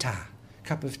capita,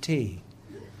 cup of tea.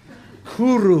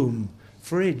 Cool room,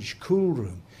 fridge, cool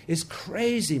room. It's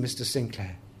crazy, Mr.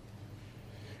 Sinclair.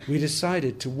 We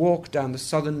decided to walk down the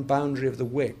southern boundary of the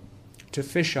Wick to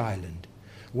Fish Island.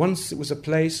 Once it was a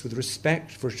place with respect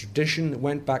for a tradition that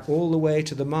went back all the way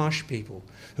to the Marsh people,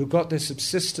 who got their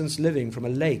subsistence living from a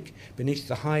lake beneath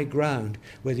the high ground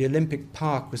where the Olympic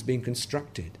Park was being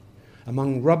constructed.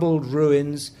 Among rubbled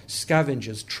ruins,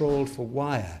 scavengers trawled for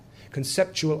wire.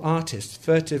 Conceptual artists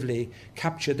furtively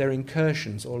captured their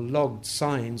incursions or logged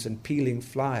signs and peeling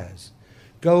flyers.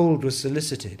 Gold was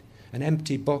solicited and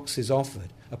empty boxes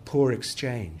offered, a poor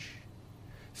exchange.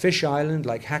 Fish Island,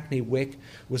 like Hackney Wick,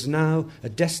 was now a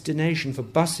destination for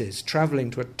buses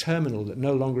travelling to a terminal that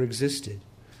no longer existed.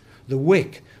 The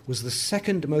Wick was the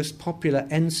second most popular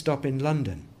end stop in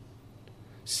London,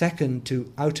 second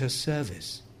to outer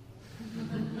service,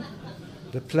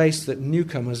 the place that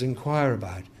newcomers inquire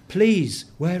about. Please,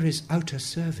 where is outer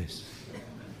service?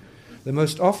 The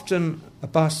most often a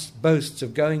bus boasts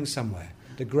of going somewhere,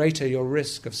 the greater your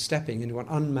risk of stepping into an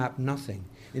unmapped nothing,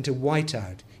 into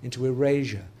whiteout, into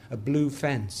erasure, a blue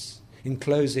fence,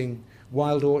 enclosing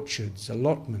wild orchards,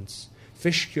 allotments,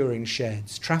 fish-curing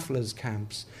sheds, travellers'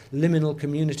 camps, liminal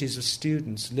communities of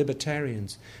students,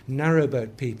 libertarians,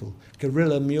 narrowboat people,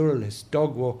 guerrilla muralists,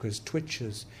 dog walkers,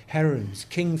 twitchers, herons,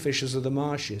 kingfishers of the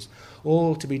marshes,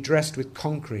 all to be dressed with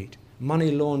concrete, money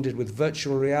laundered with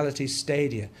virtual reality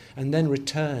stadia, and then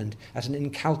returned at an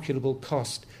incalculable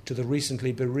cost to the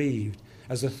recently bereaved,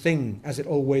 as a thing as it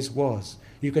always was.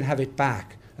 You can have it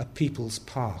back, a people's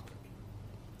park.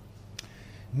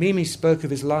 Mimi spoke of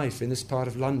his life in this part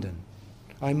of London.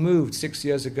 I moved 6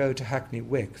 years ago to Hackney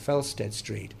Wick, Felstead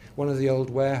Street, one of the old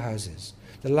warehouses.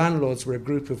 The landlords were a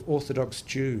group of Orthodox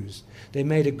Jews. They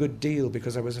made a good deal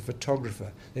because I was a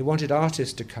photographer. They wanted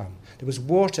artists to come. There was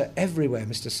water everywhere,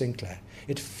 Mr. Sinclair.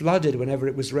 It flooded whenever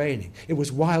it was raining. It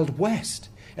was Wild West.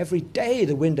 Every day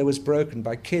the window was broken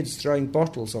by kids throwing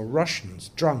bottles or Russians,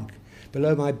 drunk.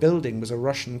 Below my building was a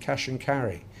Russian cash and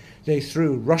carry. They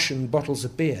threw Russian bottles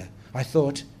of beer. I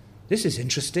thought, this is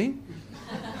interesting.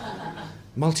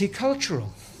 Multicultural.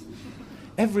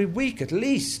 Every week at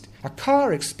least, a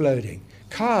car exploding,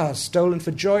 cars stolen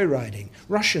for joyriding,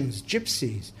 Russians,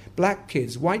 gypsies, black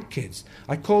kids, white kids.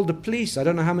 I called the police, I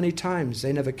don't know how many times,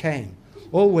 they never came.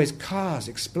 Always cars,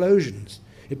 explosions.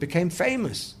 It became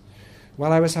famous.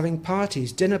 While I was having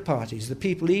parties, dinner parties, the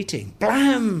people eating,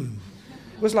 blam!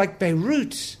 It was like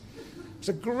Beirut. It was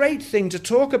a great thing to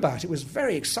talk about. It was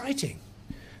very exciting.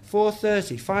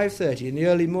 4:30, 5:30 in the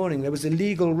early morning, there was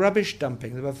illegal rubbish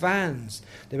dumping. There were vans.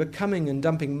 They were coming and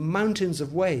dumping mountains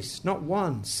of waste. Not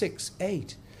 1, 6,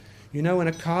 8. You know when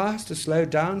a car has to slow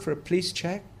down for a police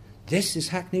check? This is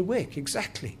Hackney Wick,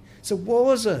 exactly. It's a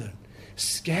war zone.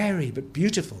 Scary but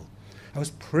beautiful. I was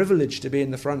privileged to be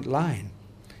in the front line.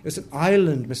 It was an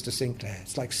island, Mr. Sinclair.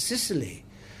 It's like Sicily.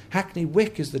 Hackney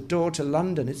Wick is the door to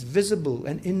London. It's visible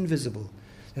and invisible.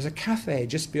 There's a cafe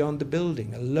just beyond the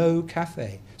building, a low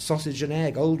cafe, sausage and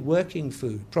egg, old working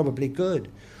food, probably good.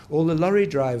 All the lorry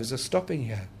drivers are stopping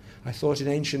here. I thought in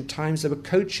ancient times there were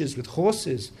coaches with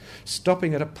horses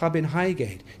stopping at a pub in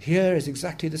Highgate. Here is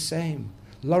exactly the same.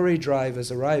 Lorry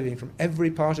drivers arriving from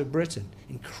every part of Britain.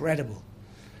 Incredible.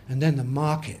 And then the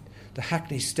market, the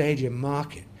Hackney Stadium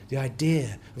market, the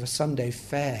idea of a Sunday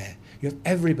fair. You have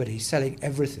everybody selling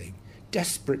everything.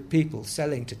 Desperate people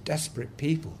selling to desperate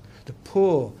people. The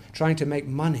poor trying to make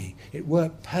money. It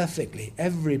worked perfectly.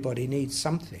 Everybody needs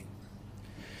something.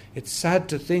 It's sad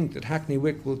to think that Hackney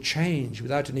Wick will change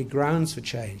without any grounds for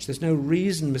change. There's no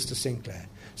reason, Mr. Sinclair.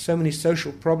 So many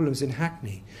social problems in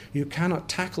Hackney. You cannot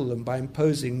tackle them by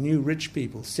imposing new rich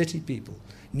people, city people,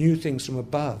 new things from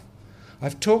above.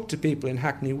 I've talked to people in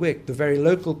Hackney Wick, the very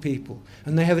local people,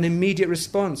 and they have an immediate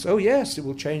response. Oh yes, it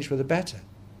will change for the better.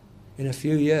 In a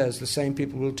few years, the same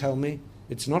people will tell me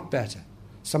it's not better.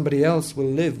 Somebody else will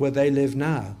live where they live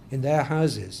now, in their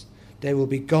houses. They will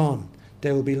be gone.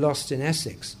 They will be lost in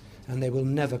Essex, and they will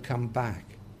never come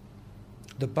back.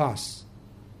 The bus.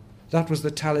 That was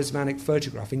the talismanic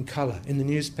photograph in colour in the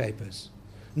newspapers.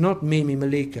 Not Mimi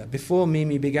Malika. Before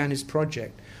Mimi began his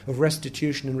project of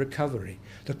restitution and recovery,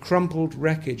 the crumpled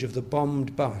wreckage of the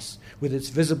bombed bus with its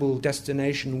visible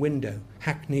destination window,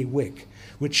 Hackney Wick,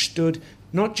 which stood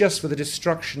not just for the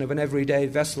destruction of an everyday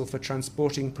vessel for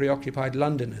transporting preoccupied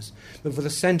Londoners, but for the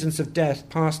sentence of death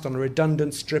passed on a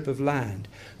redundant strip of land.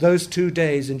 Those 2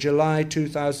 days in July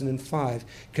 2005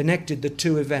 connected the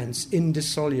two events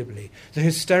indissolubly, the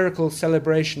hysterical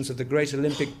celebrations of the Great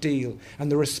Olympic Deal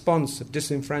and the response of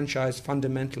disenfranchised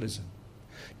fundamentalism.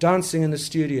 Dancing in the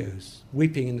studios,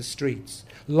 weeping in the streets,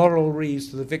 laurel wreaths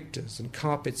for the victors and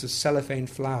carpets of cellophane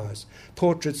flowers,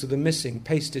 portraits of the missing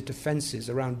pasted to fences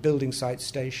around building site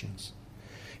stations.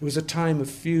 It was a time of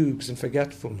fugues and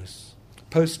forgetfulness,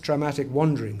 post-traumatic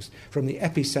wanderings from the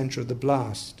epicentre of the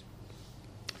blast.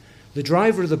 The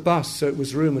driver of the bus, so it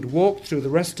was rumoured, walked through the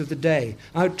rest of the day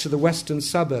out to the western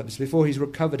suburbs before he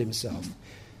recovered himself.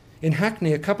 In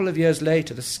Hackney, a couple of years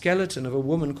later, the skeleton of a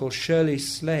woman called Shirley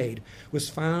Slade was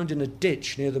found in a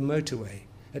ditch near the motorway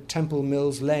at Temple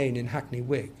Mills Lane in Hackney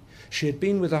Wick. She had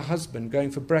been with her husband going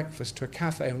for breakfast to a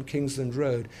cafe on Kingsland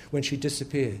Road when she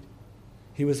disappeared.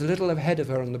 He was a little ahead of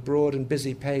her on the broad and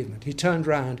busy pavement. He turned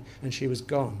round and she was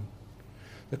gone.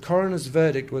 The coroner's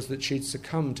verdict was that she'd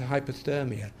succumbed to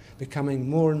hypothermia, becoming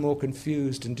more and more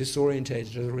confused and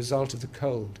disorientated as a result of the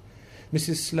cold.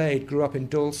 Mrs. Slade grew up in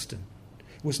Dalston.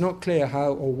 It was not clear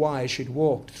how or why she'd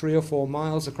walked 3 or 4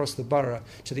 miles across the borough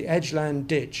to the Edgeland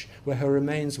ditch where her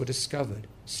remains were discovered,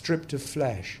 stripped of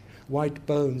flesh, white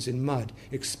bones in mud,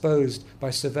 exposed by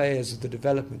surveyors of the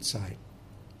development site.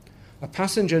 A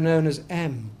passenger known as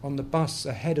M on the bus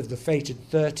ahead of the fated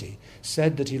 30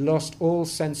 said that he lost all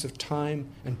sense of time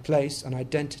and place and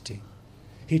identity.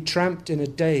 He tramped in a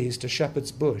daze to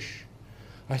Shepherd's Bush.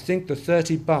 I think the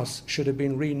 30 bus should have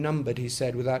been renumbered, he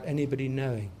said, without anybody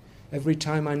knowing. Every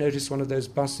time I notice one of those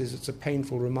buses, it's a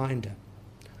painful reminder.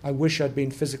 I wish I'd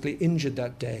been physically injured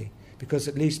that day, because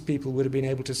at least people would have been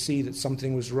able to see that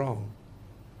something was wrong.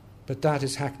 But that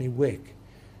is Hackney Wick.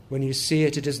 When you see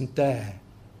it, it isn't there.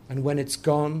 And when it's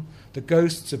gone, the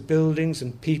ghosts of buildings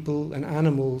and people and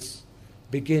animals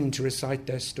begin to recite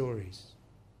their stories.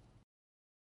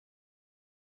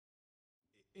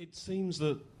 It seems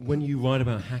that when you write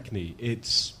about Hackney,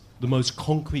 it's the most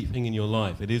concrete thing in your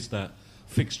life. It is that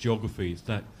fixed geography, it's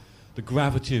that the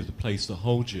gravity of the place that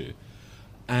holds you.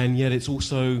 And yet it's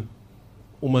also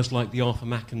almost like the Arthur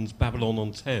Machen's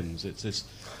Babylon-on-Thames. It's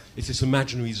this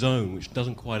imaginary zone which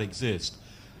doesn't quite exist.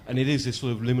 And it is this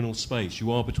sort of liminal space.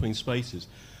 You are between spaces.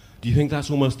 Do you think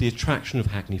that's almost the attraction of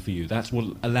Hackney for you? That's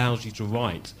what allows you to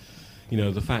write? You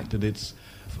know, the fact that it's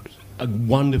a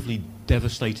wonderfully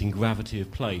devastating gravity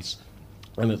of place,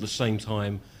 and at the same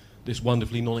time, this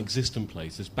wonderfully non-existent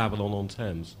place, this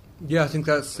Babylon-on-Thames. Yeah, I think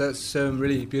that's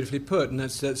really beautifully put, and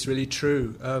that's really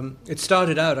true. It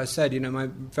started out, I said, my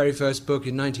very first book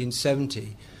in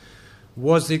 1970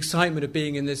 was the excitement of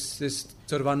being in this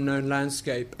sort of unknown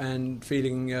landscape and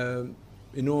feeling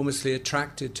enormously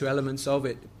attracted to elements of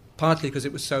it, partly because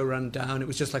it was so run down. It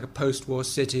was just like a post-war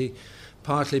city,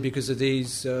 partly because of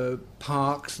these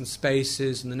parks and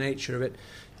spaces and the nature of it.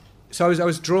 So I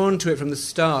was drawn to it from the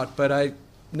start, but I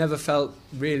never felt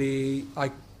really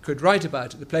I could write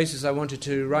about it. The places I wanted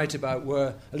to write about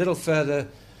were a little further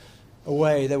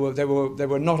away. They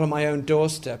were not on my own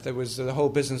doorstep. There was the whole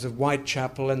business of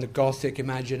Whitechapel and the Gothic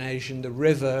imagination. The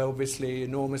river, obviously,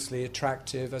 enormously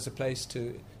attractive as a place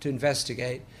to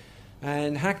investigate.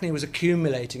 And Hackney was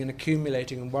accumulating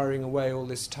and worrying away all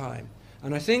this time.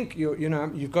 And I think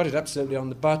you've got it absolutely on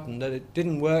the button that it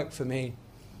didn't work for me.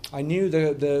 I knew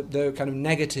the kind of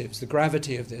negatives, the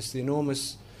gravity of this, the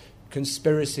enormous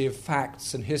conspiracy of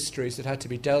facts and histories that had to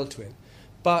be dealt with.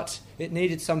 But it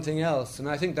needed something else. And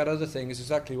I think that other thing is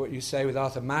exactly what you say with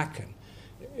Arthur Machen.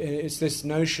 It's this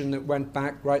notion that went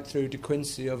back right through De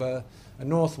Quincey of a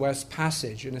northwest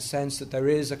passage, in a sense that there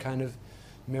is a kind of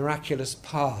miraculous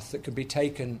path that could be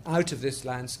taken out of this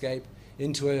landscape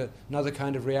into another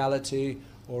kind of reality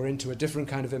or into a different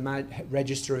kind of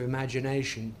register of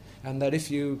imagination. And that if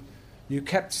you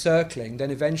kept circling,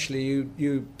 then eventually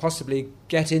you possibly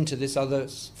get into this other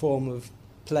form of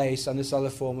place and this other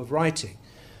form of writing.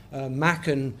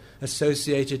 Machen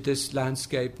associated this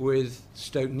landscape with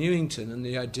Stoke Newington and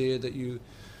the idea that you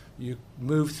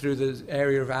move through the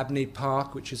area of Abney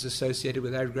Park, which is associated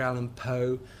with Edgar Allan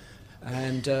Poe,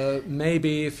 and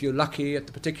maybe if you're lucky at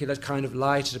the particular kind of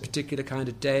light, at a particular kind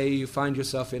of day, you find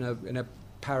yourself in a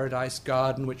paradise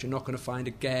garden which you're not going to find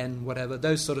again, whatever,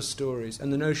 those sort of stories.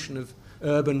 And the notion of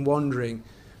urban wandering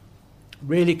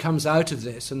really comes out of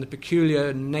this, and the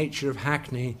peculiar nature of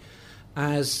Hackney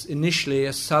as initially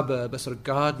a suburb, a sort of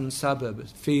garden suburb,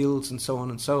 fields and so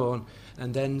on,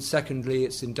 and then secondly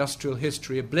its industrial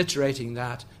history obliterating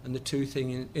that, and the two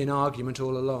things in argument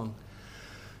all along.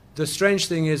 The strange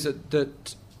thing is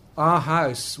that our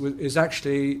house is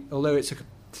actually, although it's a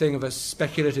thing of a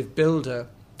speculative builder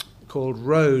called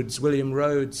Rhodes, William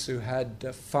Rhodes, who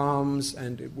had farms,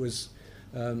 and it was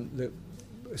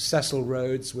Cecil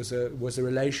Rhodes was a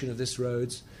relation of this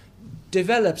Rhodes,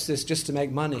 develops this just to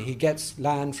make money. He gets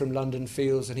land from London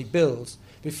Fields and he builds.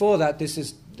 Before that, this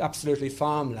is absolutely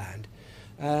farmland.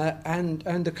 And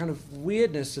the kind of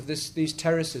weirdness of these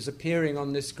terraces appearing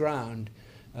on this ground,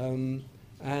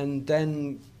 and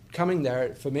then coming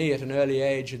there for me at an early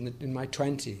age in my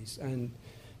 20s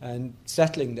and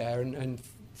settling there and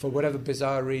for whatever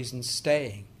bizarre reason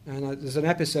staying. And there's an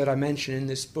episode I mention in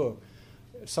this book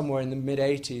somewhere in the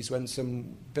mid-'80s when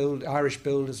some Irish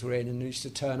builders were in and used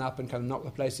to turn up and kind of knock the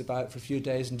place about for a few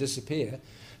days and disappear.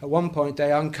 At one point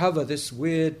they uncover this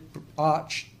weird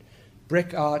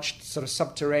brick-arched sort of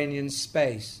subterranean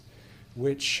space,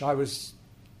 which I was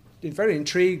very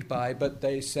intrigued by, but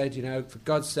they said, for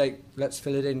God's sake, let's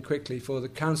fill it in quickly before the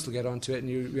council get onto it.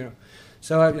 And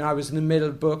So I was in the middle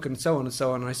of the book and so on and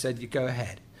so on, and I said, you go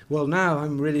ahead. Well, now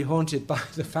I'm really haunted by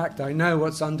the fact I know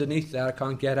what's underneath there, I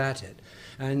can't get at it.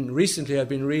 And recently I've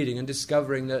been reading and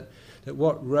discovering that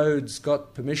what Rhodes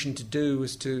got permission to do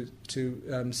was to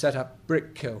set up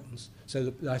brick kilns.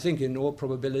 So I think in all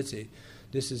probability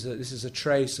this is a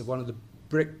trace of one of the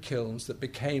brick kilns that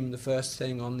became the first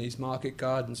thing on these market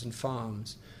gardens and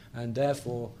farms, and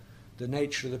therefore the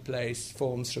nature of the place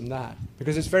forms from that.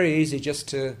 Because it's very easy just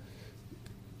to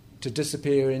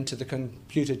disappear into the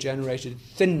computer-generated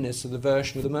thinness of the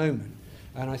version of the moment.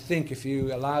 And I think if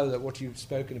you allow that what you've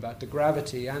spoken about, the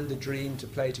gravity and the dream to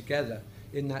play together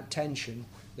in that tension,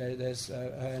 there's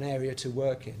an area to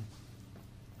work in.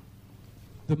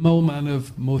 The Mole Man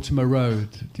of Mortimer Road,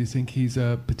 do you think he's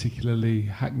a particularly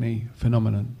Hackney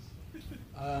phenomenon?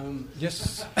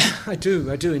 Yes, I do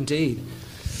indeed.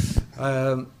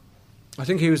 I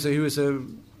think he was a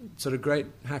sort of great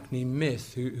Hackney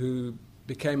myth who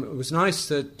became. It was nice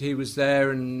that he was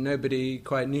there and nobody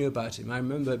quite knew about him. I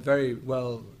remember very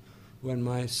well when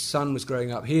my son was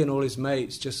growing up, he and all his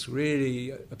mates just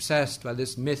really obsessed by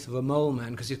this myth of a mole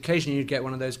man, because occasionally you'd get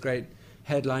one of those great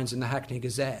headlines in the Hackney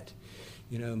Gazette,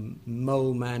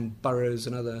 mole man burrows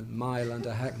another mile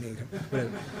under Hackney.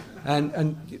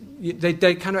 And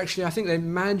they kind of actually, I think they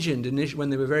imagined initially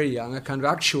when they were very young, a kind of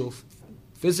actual,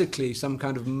 physically, some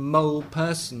kind of mole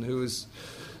person who was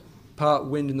part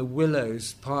Wind in the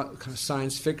Willows, part kind of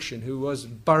science fiction, who was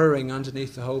burrowing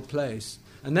underneath the whole place.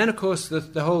 And then, of course,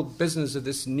 the whole business of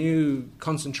this new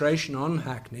concentration on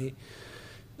Hackney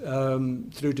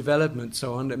through development and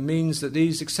so on, it means that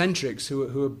these eccentrics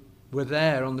who were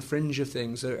there on the fringe of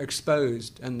things are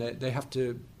exposed, and they have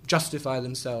to justify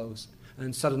themselves.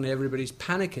 And suddenly everybody's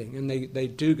panicking, and they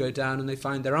do go down and they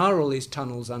find there are all these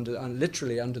tunnels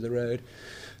literally under the road,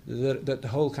 that the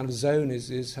whole kind of zone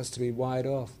has to be wired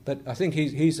off. But I think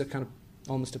he's a kind of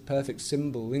almost a perfect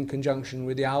symbol in conjunction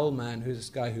with the Owl Man, who's this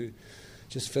guy who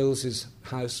just fills his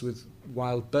house with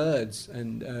wild birds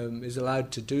and is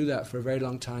allowed to do that for a very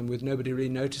long time with nobody really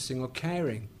noticing or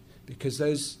caring, because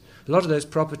a lot of those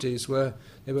properties were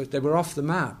off the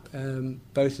map,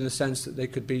 both in the sense that they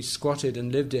could be squatted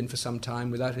and lived in for some time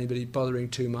without anybody bothering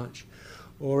too much,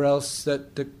 or else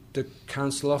that the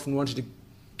council often wanted to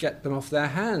get them off their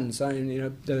hands. I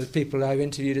mean, the people I've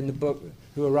interviewed in the book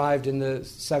who arrived in the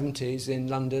 70s in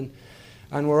London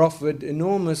and were offered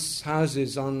enormous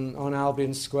houses on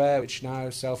Albion Square, which now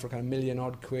sell for kind of £1 million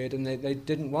odd, and they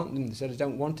didn't want them. They said, I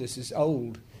don't want this, it's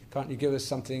old. Can't you give us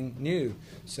something new?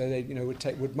 So they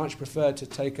would much prefer to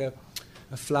take a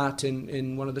flat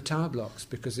in one of the tower blocks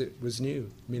because it was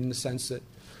new. I mean, in the sense that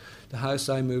the house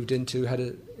I moved into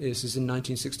this is in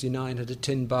 1969, had a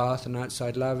tin bath, an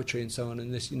outside lavatory and so on,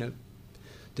 and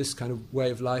this kind of way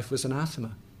of life was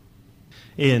anathema.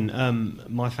 Ian,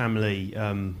 my family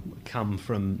come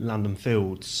from London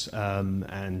Fields,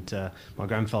 and my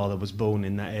grandfather was born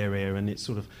in that area, and it's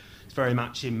very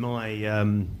much in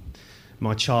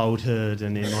my childhood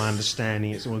and in my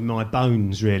understanding. It's all in my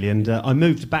bones, really. And I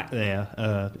moved back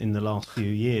there in the last few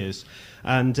years,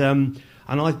 and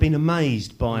I've been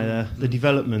amazed by the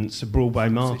developments of Broadway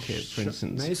Market, for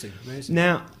instance. Amazing.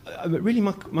 Now, really,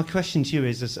 my question to you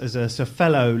is, as a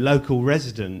fellow local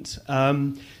resident,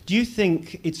 do you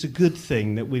think it's a good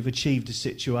thing that we've achieved a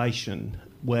situation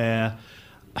where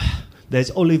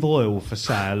there's olive oil for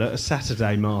sale at a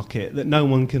Saturday market that no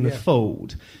one can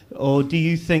afford? Or do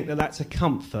you think that that's a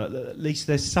comfort, that at least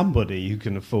there's somebody who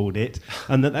can afford it,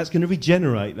 and that's going to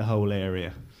regenerate the whole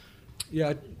area?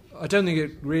 Yeah, I don't think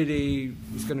it really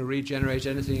is going to regenerate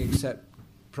anything except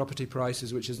property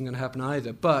prices, which isn't going to happen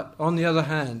either. But on the other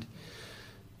hand,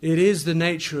 it is the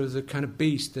nature of the kind of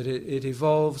beast that it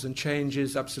evolves and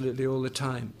changes absolutely all the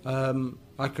time.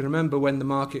 I can remember when the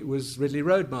market was Ridley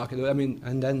Road Market,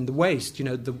 and then the Waste,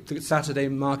 the Saturday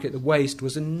market, the Waste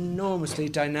was enormously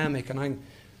dynamic, and I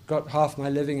got half my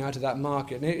living out of that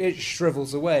market, and it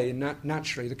shrivels away, and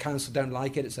naturally the council don't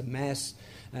like it, it's a mess,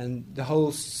 and the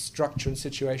whole structure and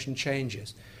situation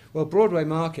changes. Well, Broadway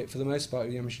Market, for the most part,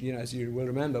 as you will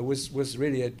remember, was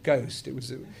really a ghost. It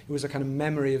was a kind of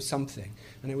memory of something,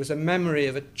 and it was a memory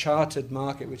of a chartered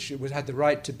market which had the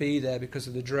right to be there because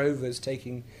of the drovers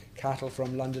taking cattle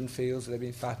from London fields that had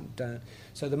been fattened down.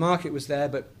 So the market was there,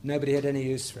 but nobody had any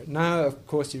use for it. Now, of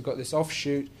course, you've got this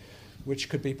offshoot, which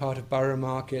could be part of Borough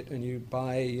Market, and you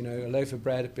buy, a loaf of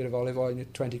bread, a bit of olive oil, and you're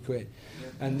 20 quid.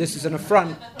 Yeah. And this is an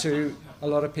affront to a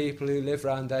lot of people who live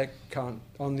around there, can't.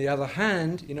 On the other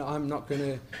hand, I'm not going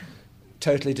to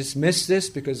totally dismiss this,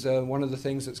 because one of the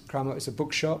things that's come up is a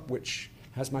bookshop, which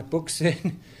has my books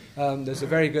in. There's a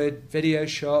very good video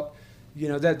shop.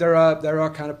 There are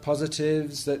kind of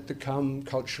positives that come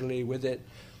culturally with it,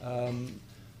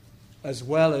 as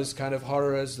well as kind of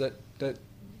horrors that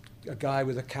a guy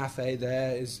with a cafe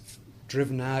there is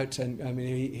driven out, and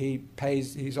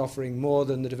he's offering more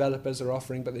than the developers are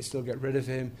offering, but they still get rid of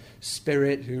him.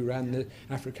 Spirit, who ran the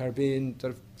Afro-Caribbean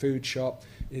sort of food shop,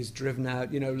 is driven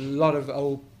out. A lot of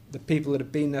the people that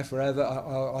have been there forever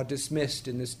are dismissed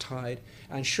in this tide.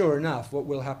 And sure enough, what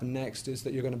will happen next is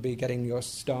that you're going to be getting your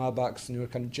Starbucks and your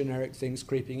kind of generic things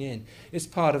creeping in. It's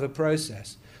part of a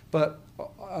process. But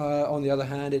on the other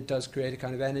hand, it does create a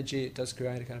kind of energy, it does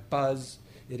create a kind of buzz.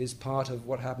 It is part of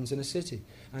what happens in a city.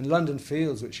 And London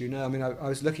Fields, which I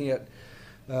was looking at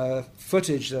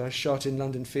footage that I shot in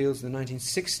London Fields in the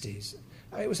 1960s.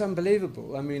 It was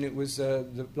unbelievable. It was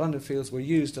the London Fields were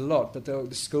used a lot, but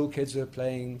the school kids were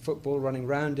playing football, running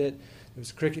around it. There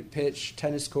was a cricket pitch,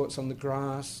 tennis courts on the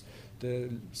grass, the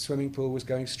swimming pool was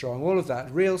going strong, all of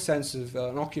that. Real sense of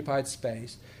an occupied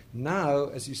space. Now,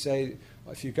 as you say,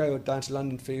 if you go down to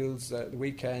London Fields the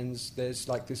weekends, there's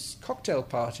like this cocktail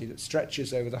party that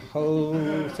stretches over the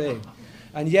whole thing.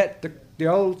 And yet the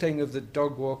old thing of the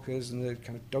dog walkers and the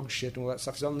kind of dog shit and all that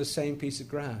stuff is on the same piece of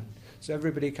ground. So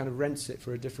everybody kind of rents it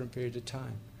for a different period of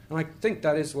time. And I think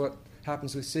that is what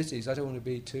happens with cities. I don't want to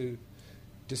be too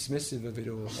dismissive of it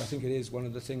all. I think it is one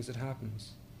of the things that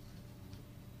happens.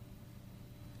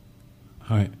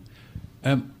 Hi.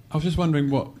 I was just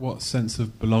wondering what sense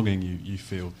of belonging you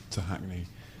feel to Hackney,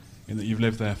 in that you've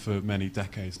lived there for many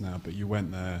decades now, but you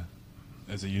went there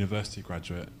as a university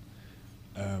graduate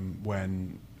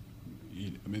when,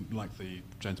 like the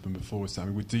gentleman before was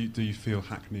saying, do you feel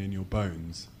Hackney in your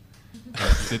bones?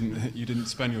 You didn't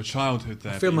spend your childhood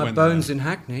there. I feel my bones in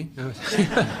Hackney.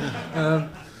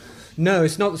 No,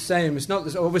 it's not the same. It's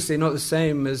obviously not the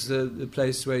same as the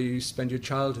place where you spend your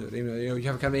childhood. You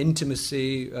have a kind of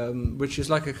intimacy, which is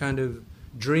like a kind of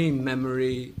dream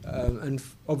memory. And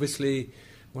obviously,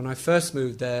 when I first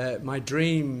moved there, my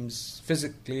dreams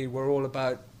physically were all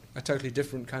about a totally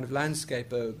different kind of landscape,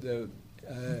 the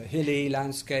hilly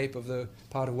landscape of the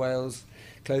part of Wales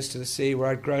close to the sea where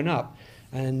I'd grown up.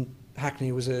 And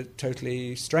Hackney was a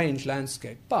totally strange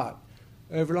landscape. But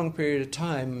over a long period of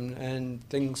time and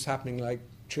things happening like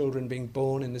children being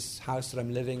born in this house that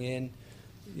I'm living in,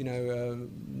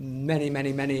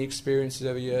 many experiences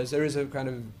over years, there is a kind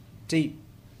of deep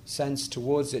sense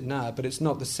towards it now, but it's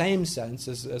not the same sense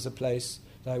as a place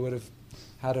that I would have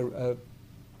had a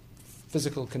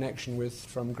physical connection with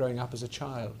from growing up as a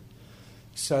child.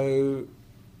 So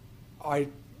I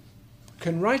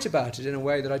can write about it in a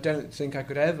way that I don't think I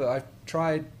could ever. I've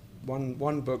tried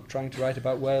one book trying to write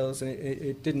about Wales, and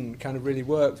it didn't kind of really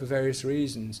work for various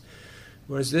reasons.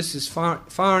 Whereas this is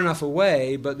far enough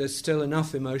away, but there's still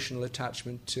enough emotional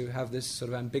attachment to have this sort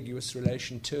of ambiguous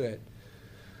relation to it.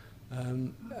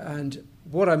 And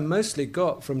what I mostly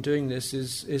got from doing this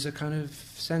is a kind of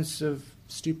sense of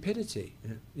stupidity,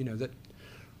 that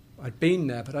I'd been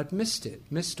there, but I'd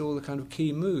missed all the kind of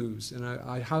key moves, and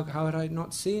how had I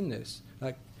not seen this?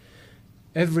 Like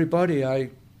everybody I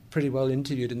pretty well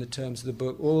interviewed in the terms of the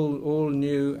book, all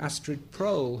knew Astrid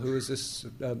Prohl, who was this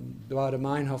Baader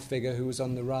Meinhof figure who was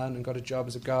on the run and got a job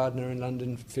as a gardener in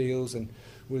London Fields, and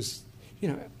was,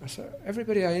 so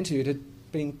everybody I interviewed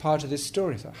had been part of this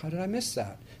story. I thought, how did I miss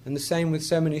that? And the same with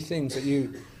so many things that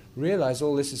you realise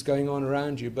all this is going on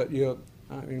around you, but you're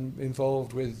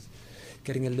involved with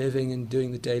getting a living and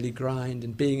doing the daily grind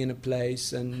and being in a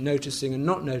place and noticing and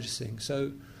not noticing.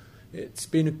 So it's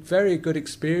been a very good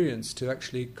experience to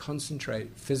actually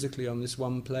concentrate physically on this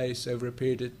one place over a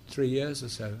period of 3 years or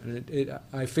so. And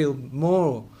I feel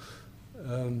more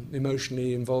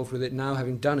emotionally involved with it now,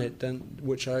 having done it,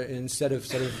 which I, instead of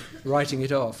sort of writing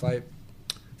it off, I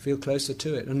feel closer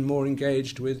to it and more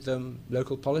engaged with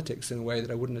local politics in a way that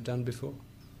I wouldn't have done before.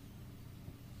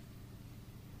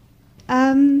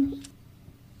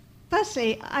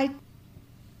 Firstly,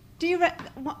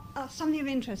 something of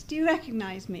interest. Do you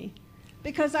recognise me?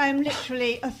 Because I am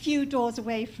literally a few doors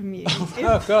away from you.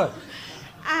 Oh, God.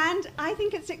 And I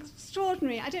think it's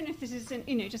extraordinary. I don't know if this is,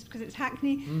 just because it's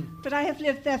Hackney, but I have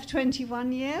lived there for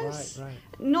 21 years. Right.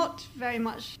 Not very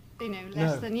much,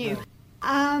 less than you.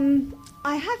 No.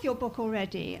 I have your book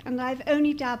already, and I've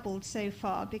only dabbled so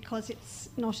far because it's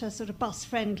not a sort of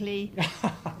bus-friendly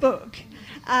book.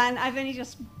 And I've only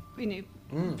just,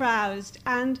 browsed.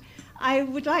 And I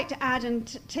would like to add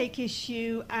and take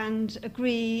issue and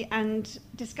agree and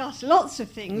discuss lots of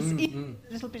things, even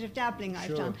a little bit of dabbling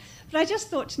I've done. But I just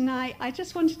thought tonight, I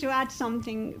just wanted to add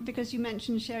something because you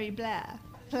mentioned Sherry Blair,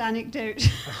 little anecdote.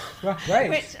 Right.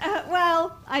 Which,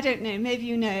 I don't know, maybe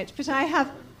you know it, but I have...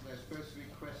 There's supposed to be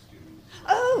questions.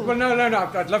 Oh! Well, no,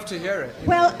 I'd love to hear it.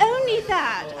 Well, only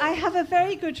that. I have a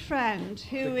very good friend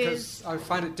who because I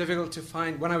find it difficult to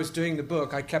find... When I was doing the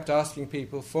book, I kept asking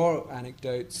people for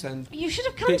anecdotes and... You should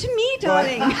have come to me,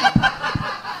 darling.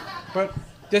 But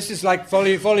this is like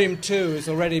volume 2 is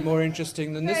already more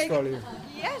interesting than this volume.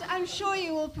 Yes, I'm sure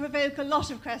you will provoke a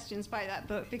lot of questions by that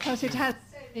book because it has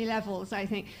so many levels, I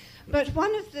think. But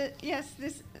one of the...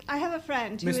 I have a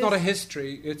friend who It's not a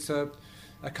history, it's a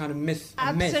kind of myth.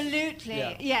 Absolutely,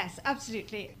 Yeah. yes,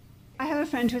 absolutely. I have a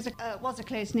friend who was a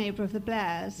close neighbour of the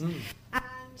Blairs.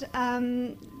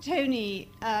 And Tony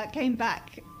came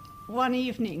back one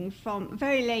evening from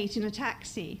very late in a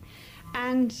taxi,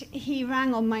 and he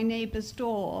rang on my neighbour's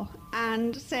door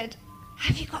and said,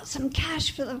 "Have you got some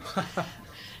cash for them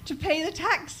to pay the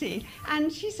taxi?"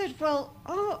 And she said, "Well,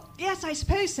 yes, I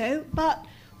suppose so, but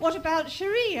what about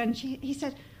Cherie?" And he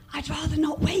said, "I'd rather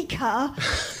not wake her."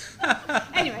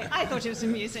 Anyway, I thought it was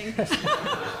amusing. But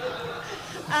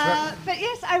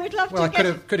yes, I would love to get...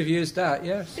 Well, I could have used that,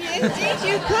 yes. Indeed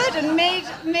you could, and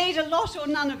made a lot or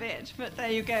none of it, but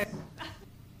there you go.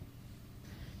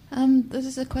 This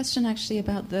is a question actually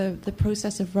about the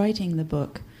process of writing the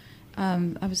book.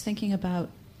 I was thinking about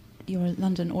your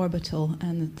London Orbital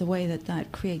and the way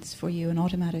that creates for you an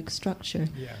automatic structure.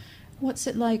 Yeah. What's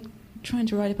it like trying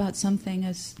to write about something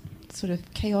as sort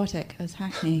of chaotic as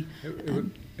Hackney?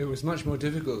 It was much more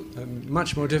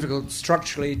difficult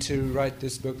structurally to write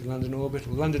this book than London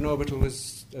Orbital. London Orbital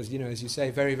was, as you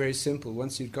say, very, very simple.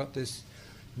 Once you'd got this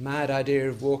mad idea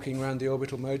of walking around the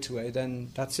orbital motorway, then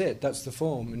that's it. That's the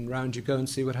form, and round you go and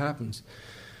see what happens.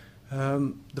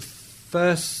 The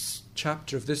first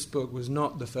chapter of this book was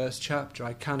not the first chapter.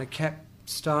 I kind of kept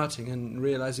starting and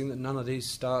realising that none of these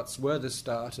starts were the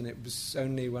start, and it was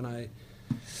only when I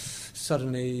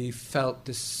suddenly felt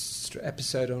this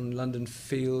episode on London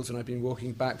Fields, and I'd been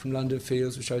walking back from London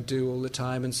Fields, which I do all the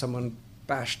time, and someone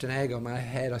bashed an egg on my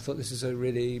head. I thought, this is a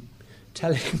really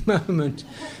telling moment,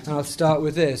 and I'll start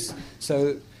with this.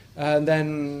 So, and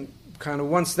then kind of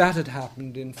once that had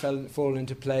happened and fallen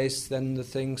into place, then the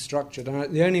thing structured.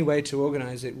 And the only way to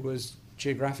organise it was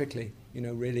geographically,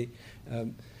 really,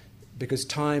 because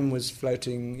time was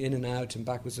floating in and out and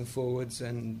backwards and forwards,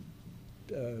 and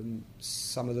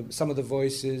some of the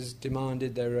voices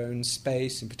demanded their own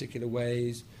space in particular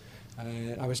ways.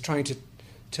 I was trying to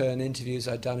turn interviews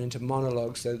I'd done into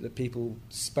monologues so that the people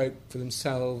spoke for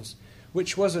themselves,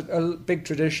 which was a big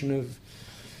tradition of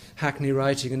Hackney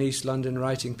writing and East London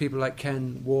writing. People like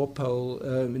Ken Warpole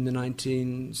in the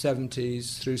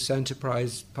 1970s through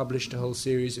Centerprise published a whole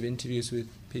series of interviews with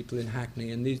people in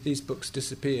Hackney, and these books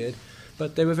disappeared,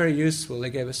 but they were very useful. They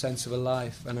gave a sense of a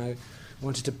life, and I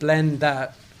wanted to blend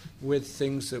that with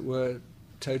things that were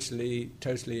totally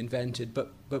invented,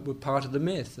 but were part of the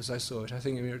myth as I saw it. I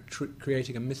think we were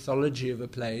creating a mythology of a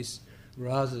place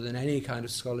rather than any kind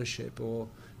of scholarship or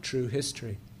true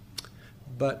history.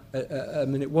 But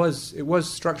it was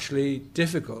structurally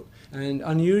difficult and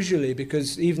unusually,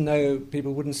 because even though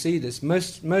people wouldn't see this,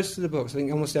 most of the books, I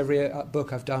think almost every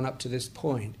book I've done up to this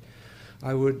point,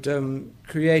 I would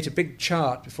create a big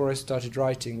chart before I started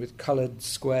writing with coloured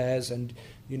squares, and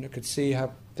could see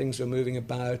how things were moving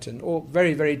about, and all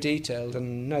very, very detailed,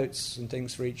 and notes and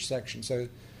things for each section. So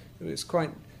it was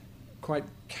quite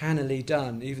cannily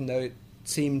done, even though it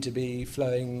seemed to be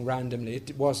flowing randomly.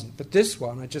 It wasn't. But this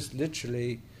one, I just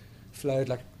literally flowed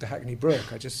like the Hackney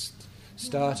Brook. I just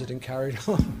started and carried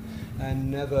on, and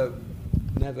never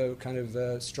kind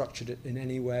of structured it in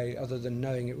any way other than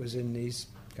knowing it was in these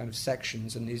kind of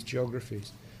sections and these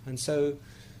geographies. And so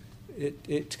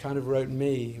it kind of wrote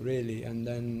me, really, and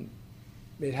then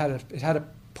it had a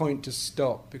point to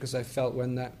stop, because I felt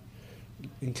when that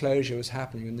enclosure was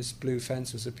happening and this blue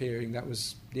fence was appearing, that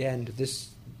was the end of this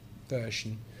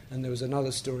version, and there was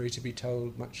another story to be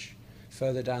told much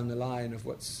further down the line of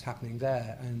what's happening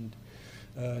there, and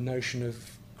a notion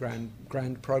of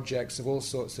grand projects of all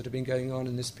sorts that have been going on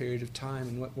in this period of time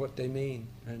and what they mean.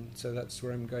 And so that's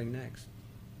where I'm going next.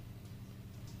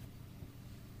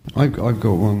 I've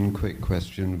got one quick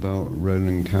question about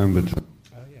Roland Camberton.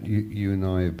 Oh, yeah. You and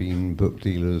I have been book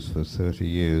dealers for 30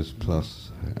 years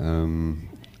plus.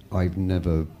 I've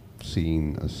never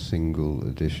seen a single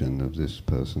edition of this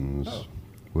person's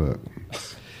work.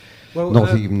 Well,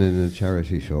 not even in a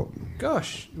charity shop.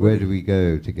 Gosh. Where do we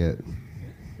go to get...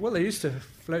 Well, they used to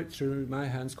float through my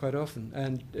hands quite often,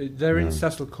 and they're in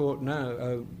Cecil Court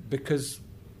now because...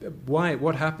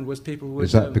 What happened was people would...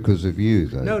 Is that because of you,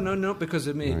 though? No, not because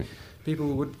of me. Right.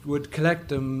 People would collect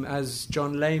them as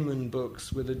John Lehman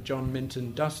books with a John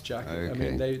Minton dust jacket. Okay. I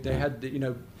mean, they had,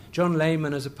 John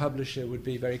Lehman as a publisher would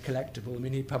be very collectible. I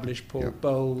mean, he published Port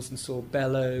Bowles and Saw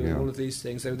Bellow and all of these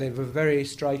things. They were very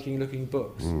striking-looking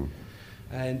books. Mm.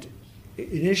 And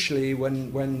initially,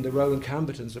 when the Roland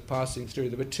Cambertons were passing through,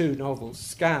 there were two novels.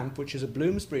 Scamp, which is a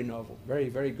Bloomsbury novel, very,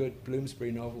 very good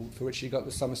Bloomsbury novel, for which he got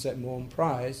the Somerset Maugham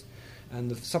Prize, and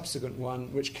the subsequent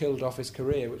one, which killed off his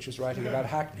career, which was writing about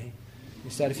Hackney. He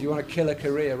said, if you want to kill a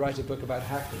career, write a book about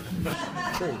Hackney.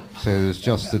 True. So there's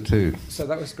just the two. So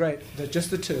that was great. There's just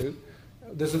the two.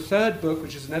 There's a third book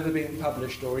which has never been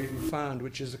published or even found,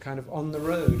 which is a kind of on the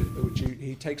road, which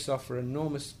he takes off for an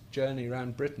enormous journey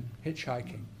around Britain,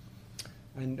 hitchhiking,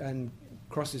 and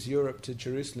crosses Europe to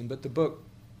Jerusalem. But the book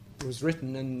was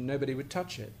written and nobody would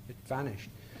touch it. It vanished.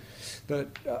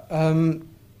 But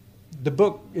the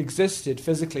book existed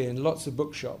physically in lots of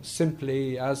bookshops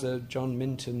simply as a John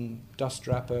Minton dust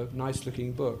wrapper,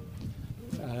 nice-looking book.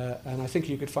 And I think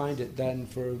you could find it then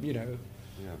for, £5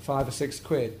 or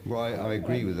 £6. Well, I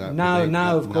agree with that.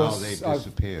 Now, of course, they've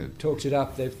disappeared. I've talked it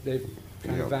up. They've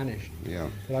kind of vanished. Yeah.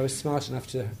 But I was smart enough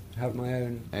to have my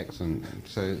own. Excellent.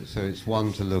 So it's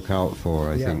one to look out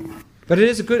for, I think. But it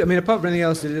is a good. I mean, apart from anything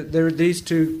else, there are these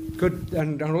two good,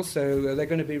 and also they're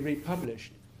going to be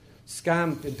republished.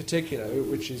 Scamp, in particular,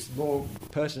 which is more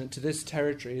pertinent to this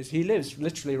territory, is he lives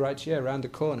literally right here around the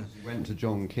corner. You went to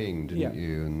John King, didn't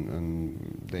you?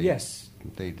 And they, yes.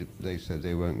 They said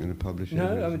they weren't going to publish it.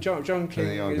 No, I mean, John King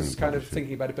is kind of it.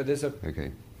 thinking about it, but there's a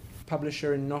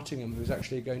publisher in Nottingham who's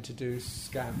actually going to do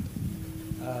Scamp.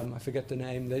 I forget the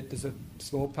name. There's a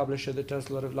small publisher that does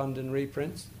a lot of London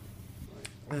reprints.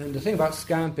 And the thing about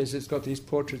Scamp is it's got these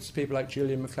portraits of people like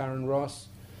Julian McLaren Ross.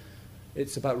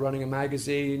 It's about running a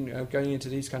magazine, going into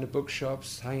these kind of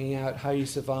bookshops, hanging out, how you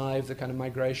survive the kind of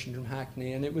migration from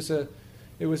Hackney. And it was a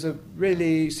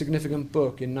really significant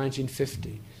book in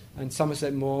 1950. And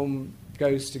Somerset Maugham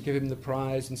goes to give him the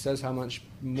prize and says how much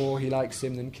more he likes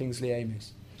him than Kingsley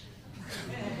Amis.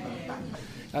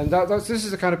 And this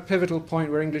is a kind of pivotal point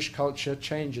where English culture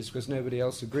changes because nobody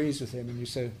else agrees with him. And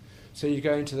so you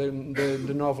go into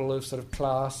the novel of sort of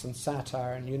class and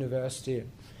satire and university. And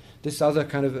this other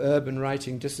kind of urban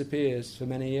writing disappears for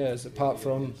many years, apart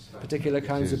from particular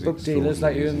kinds of book dealers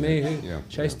like you and me who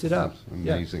chased it up.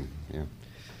 Amazing,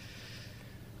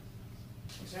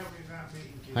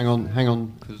 Hang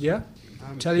on.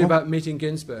 Tell you about meeting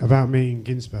Ginsberg. About meeting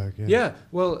Ginsberg, Yeah,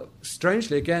 well,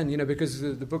 strangely, again, because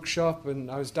of the bookshop,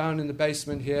 and I was down in the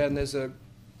basement here, and there's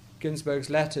Ginsberg's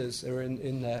letters are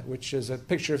in there, which is a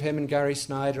picture of him and Gary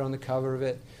Snyder on the cover of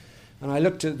it. And I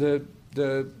looked at the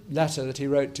letter that he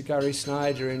wrote to Gary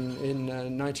Snyder in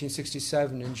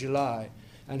 1967 in July,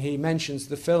 and he mentions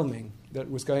the filming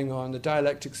that was going on, the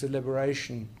Dialectics of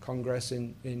Liberation Congress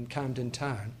in Camden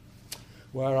Town,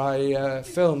 where I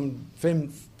filmed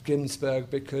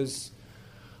Ginsberg because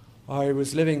I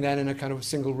was living then in a kind of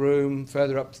single room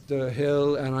further up the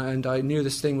hill, and I knew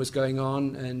this thing was going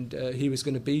on, and he was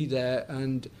going to be there,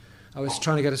 and I was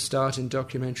trying to get a start in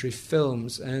documentary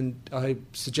films, and I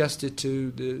suggested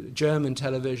to the German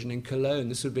television in Cologne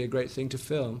this would be a great thing to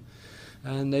film.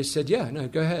 And they said,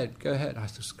 go ahead. I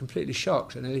was completely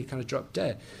shocked, and then he kind of dropped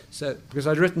dead. So, because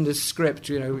I'd written this script,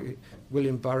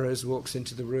 William Burroughs walks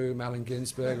into the room, Allen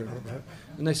Ginsberg,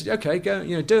 and they said, okay,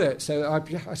 go, do it. So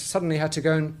I suddenly had to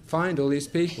go and find all these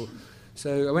people.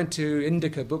 So I went to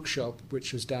Indica Bookshop,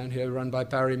 which was down here, run by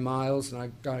Barry Miles,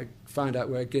 and I found out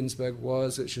where Ginsberg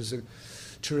was, which was a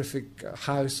terrific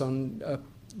house on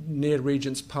near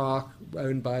Regent's Park,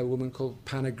 owned by a woman called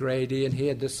Panna Grady, and he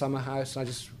had the summer house. And I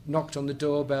just knocked on the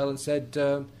doorbell and said,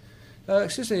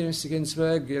 excuse me, Mr.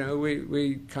 Ginsberg,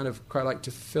 we kind of quite like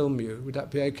to film you. Would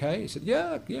that be okay? He said,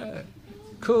 yeah,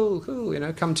 cool,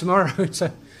 come tomorrow.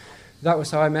 So that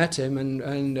was how I met him,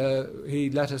 and he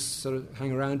let us sort of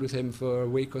hang around with him for a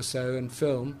week or so and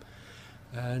film.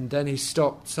 And then he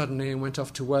stopped suddenly and went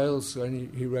off to Wales,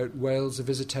 and he wrote Wales: A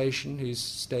Visitation. He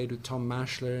stayed with Tom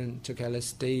Mashler and took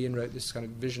LSD and wrote this kind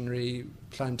of visionary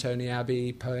Plantoni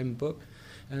Abbey poem book.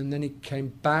 And then he came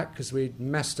back because we'd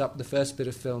messed up the first bit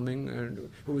of filming, and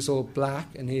it was all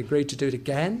black, and he agreed to do it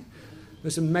again. It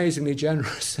was amazingly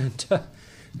generous, and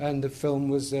the film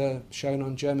was shown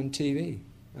on German TV,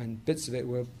 and bits of it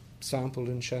were sampled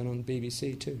and shown on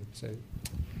BBC too. So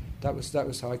that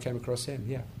was how I came across him.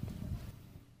 Yeah.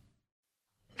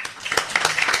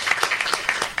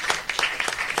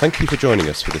 Thank you for joining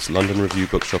us for this London Review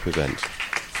Bookshop event.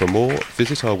 For more,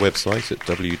 visit our website at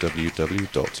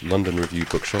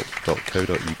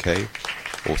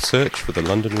www.londonreviewbookshop.co.uk or search for the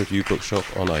London Review Bookshop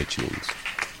on iTunes.